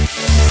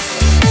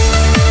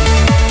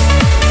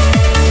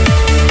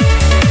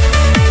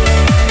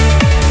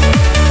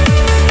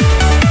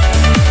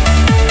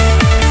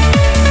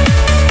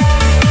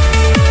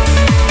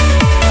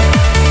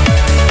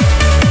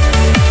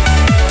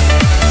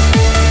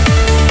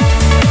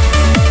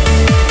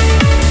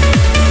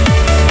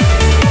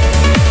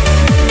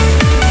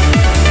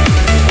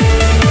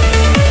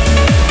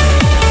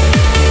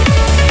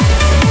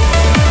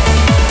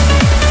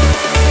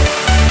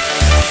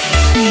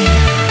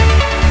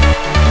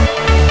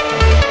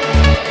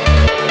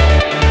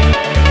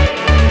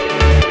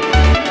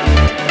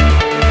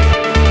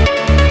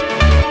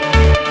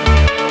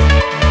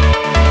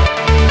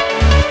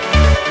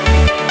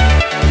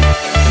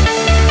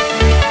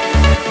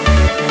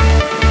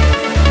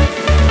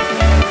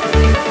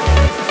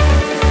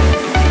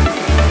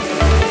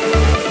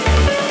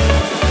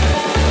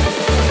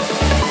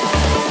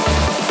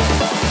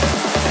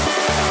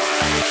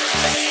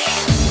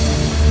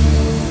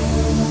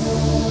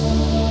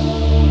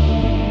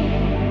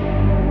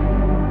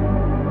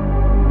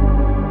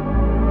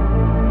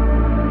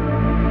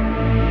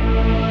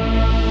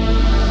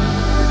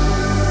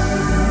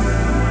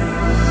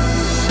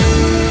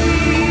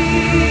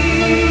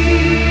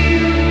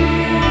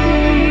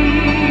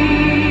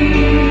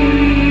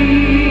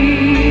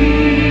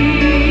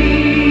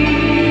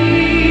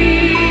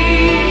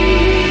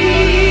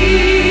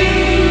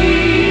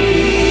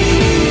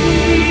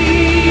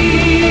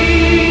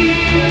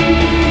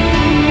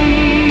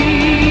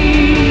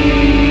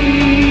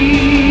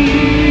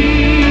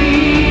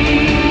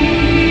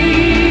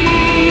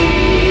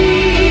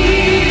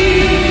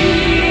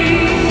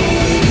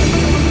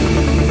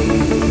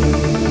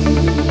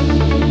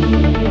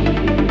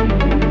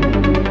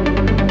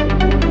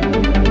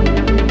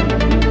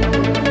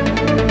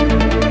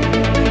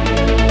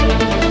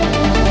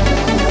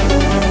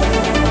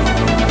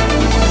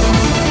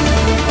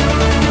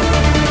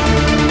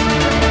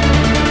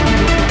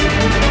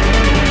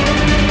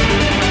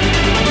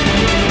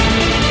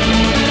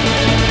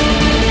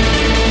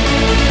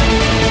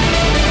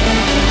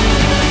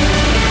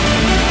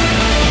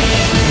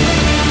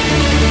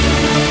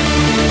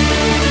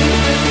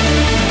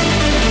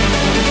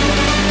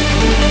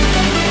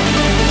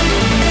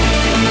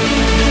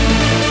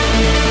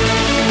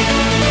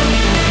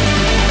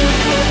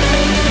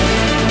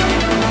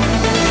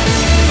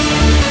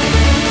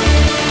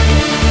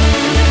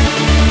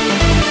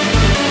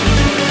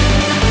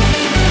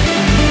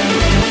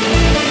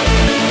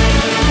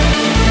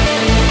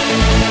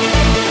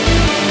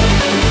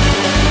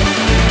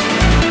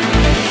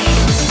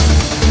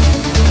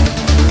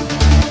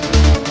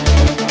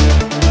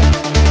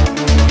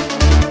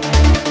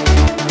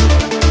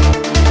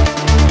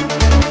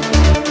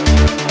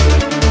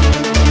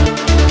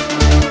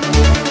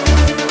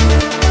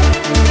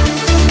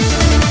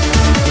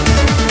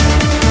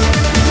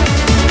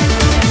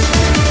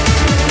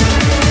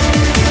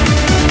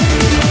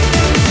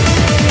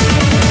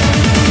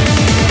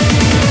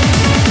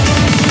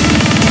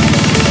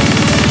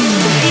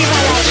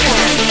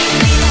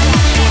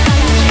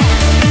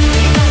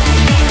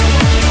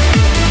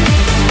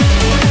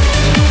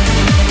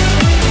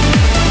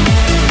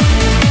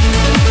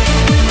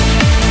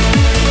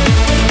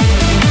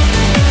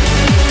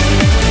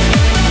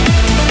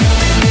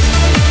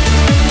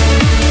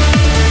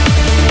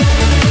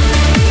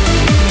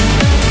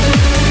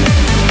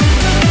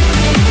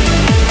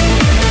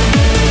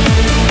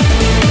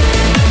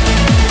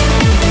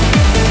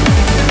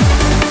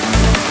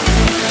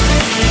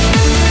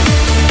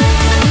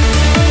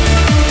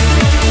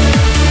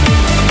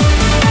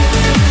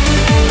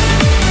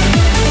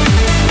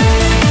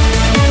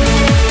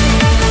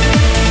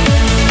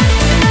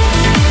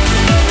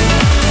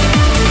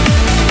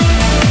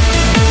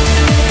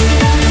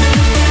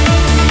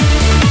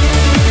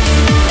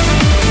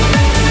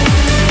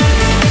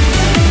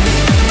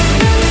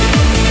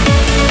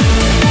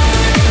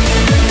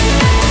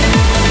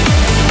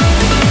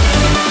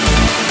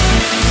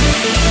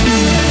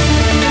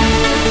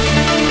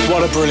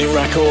 Brilliant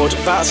record.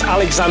 That's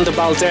Alexander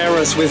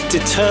Balderas with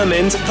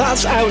Determined.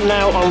 That's out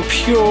now on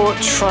Pure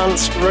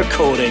Trance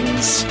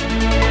Recordings.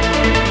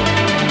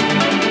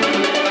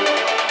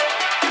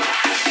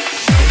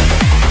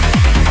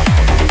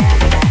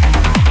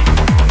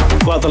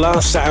 Well, the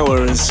last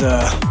hour has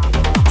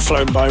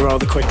flown by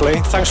rather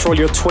quickly. Thanks for all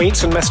your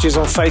tweets and messages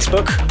on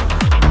Facebook.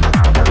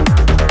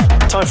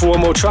 Time for one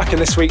more track in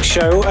this week's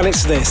show, and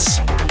it's this.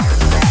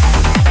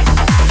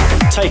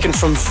 Taken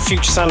from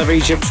Future Sound of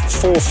Egypt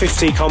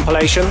 450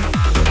 compilation.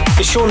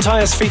 It's Sean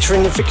Tyas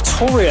featuring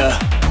Victoria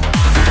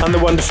and the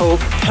wonderful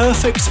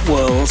Perfect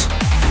World.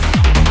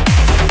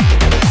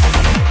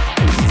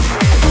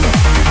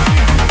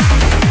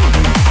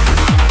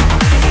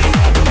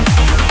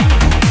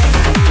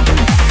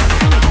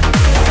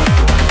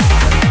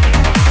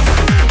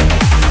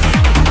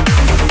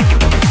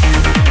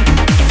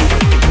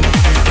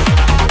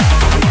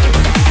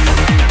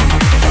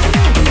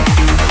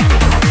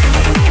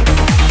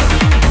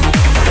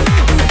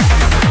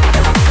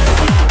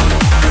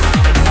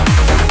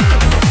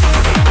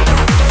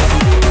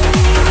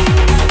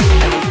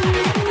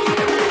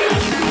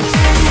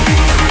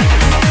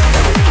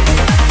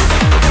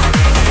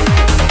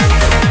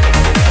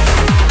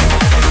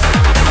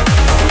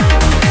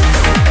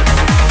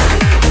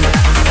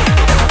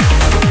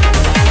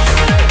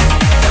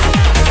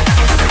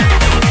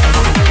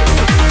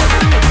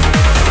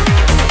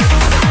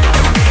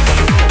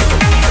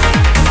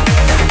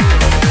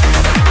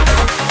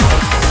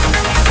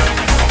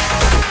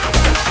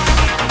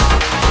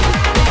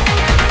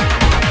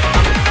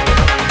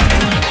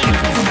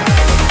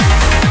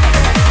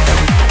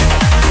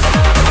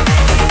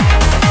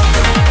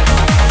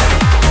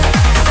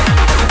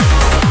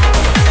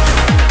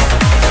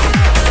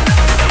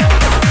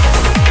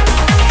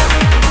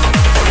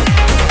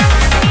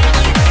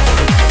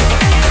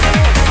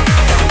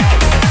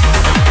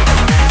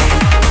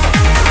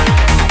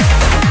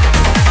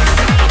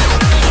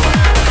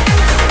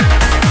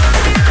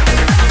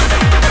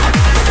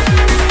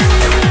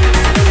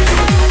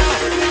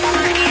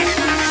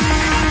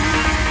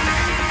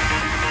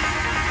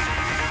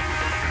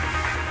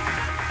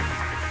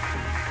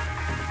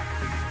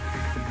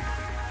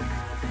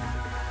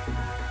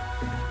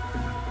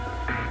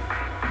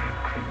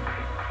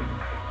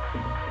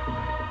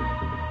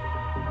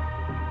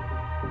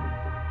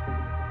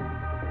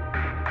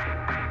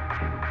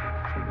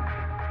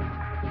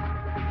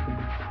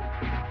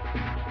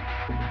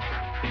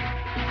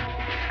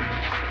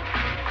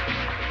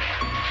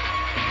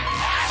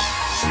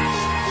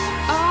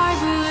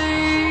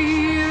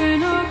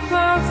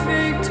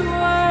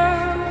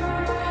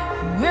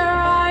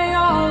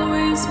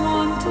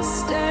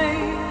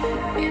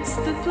 It's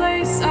the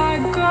place I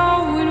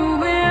go when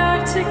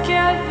we're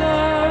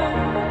together.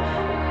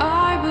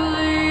 I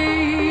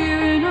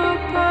believe in a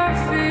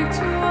perfect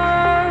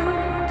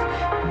world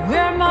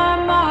where my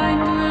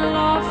mind will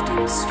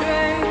often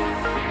stray,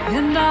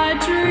 and I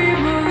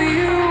dream of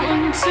you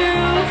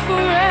until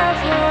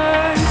forever.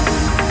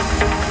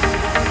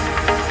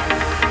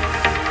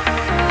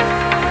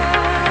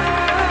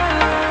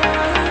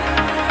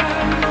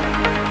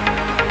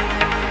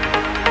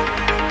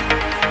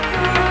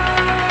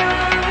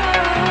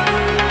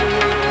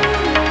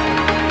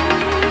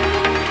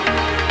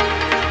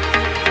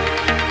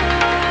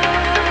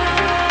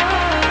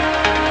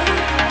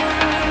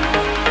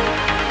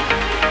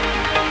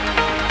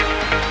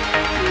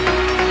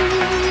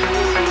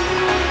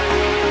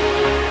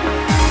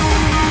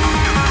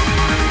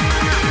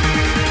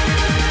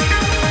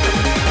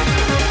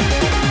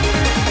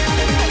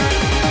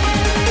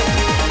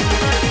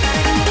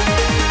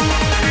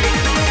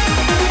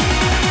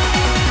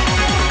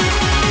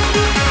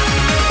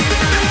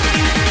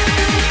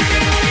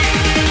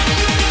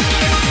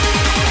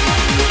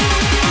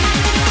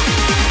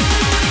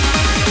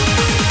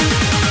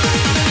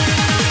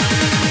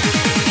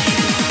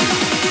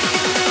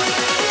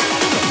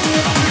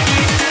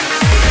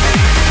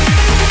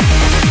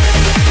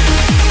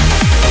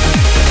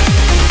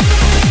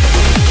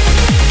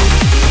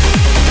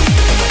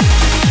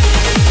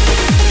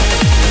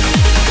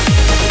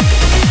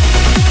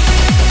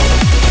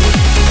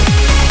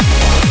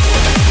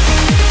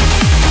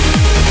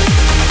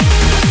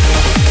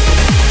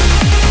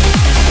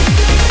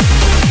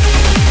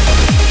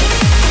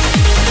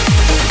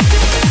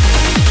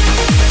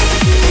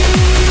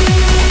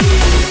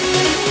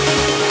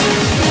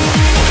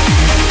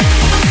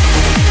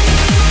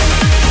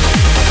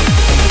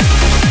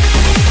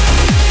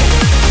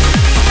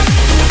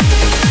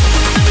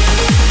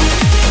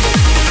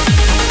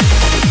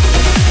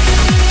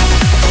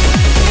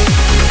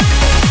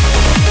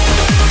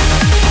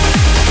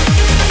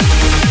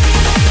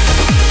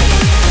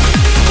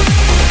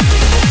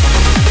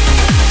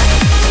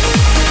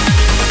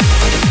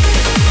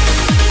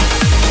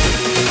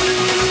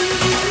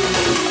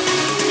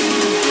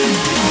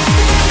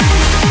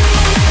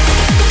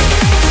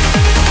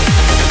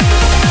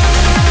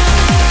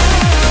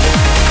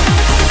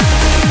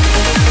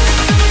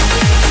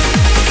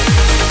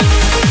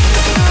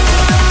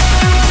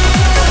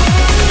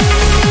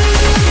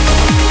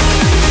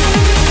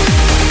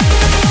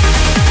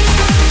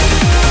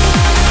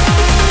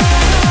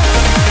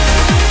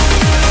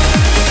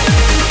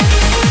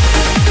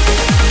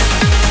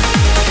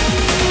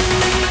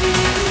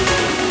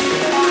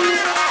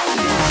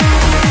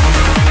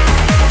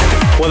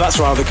 That's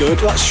rather good.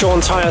 That's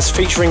Sean Tyas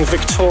featuring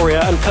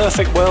Victoria and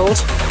Perfect World.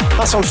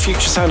 That's on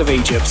Future Sound of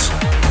Egypt.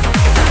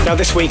 Now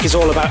this week is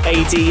all about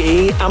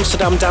ADE,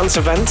 Amsterdam Dance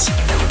Event.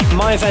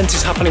 My event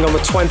is happening on the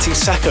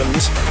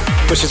 22nd,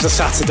 which is a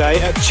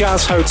Saturday at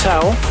Jazz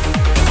Hotel.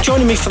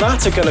 Joining me for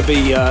that are going to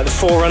be the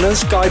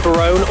Forerunners, Guy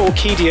Barone,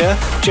 Orchidia,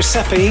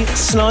 Giuseppe,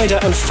 Snyder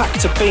and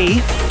Factor B.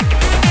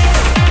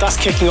 That's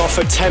kicking off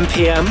at 10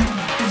 p.m.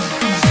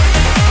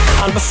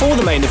 And before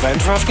the main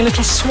event, we're having a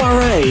little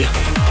soiree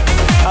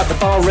at the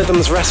Bar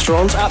Rhythms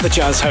restaurant at the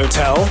Jazz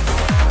Hotel.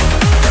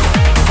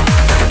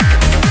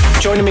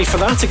 Joining me for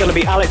that are going to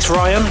be Alex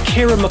Ryan,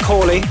 Kieran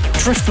McCauley,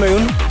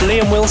 Driftmoon,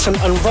 Liam Wilson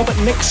and Robert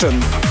Nixon.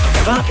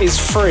 That is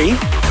free,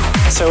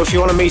 so if you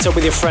want to meet up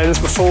with your friends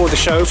before the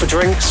show for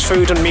drinks,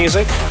 food and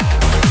music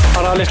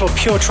on our little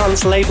Pure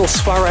Trance label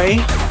soiree,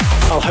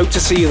 I'll hope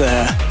to see you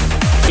there.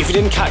 If you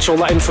didn't catch all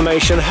that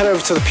information, head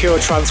over to the Pure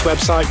Trance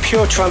website,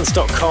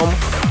 puretrance.com,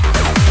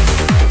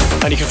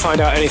 and you can find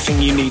out anything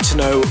you need to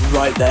know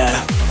right there.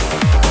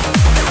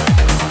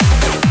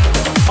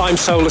 I'm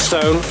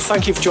Solarstone.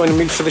 Thank you for joining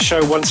me for the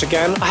show once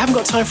again. I haven't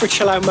got time for a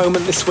chill out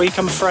moment this week,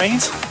 I'm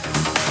afraid,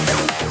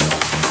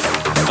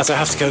 as I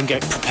have to go and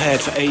get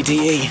prepared for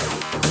ADE.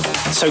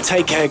 So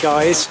take care,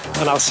 guys,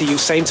 and I'll see you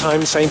same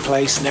time, same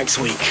place next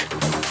week.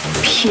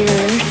 Pure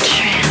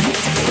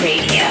Trance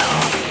Radio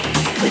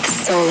with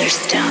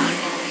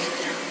Solarstone.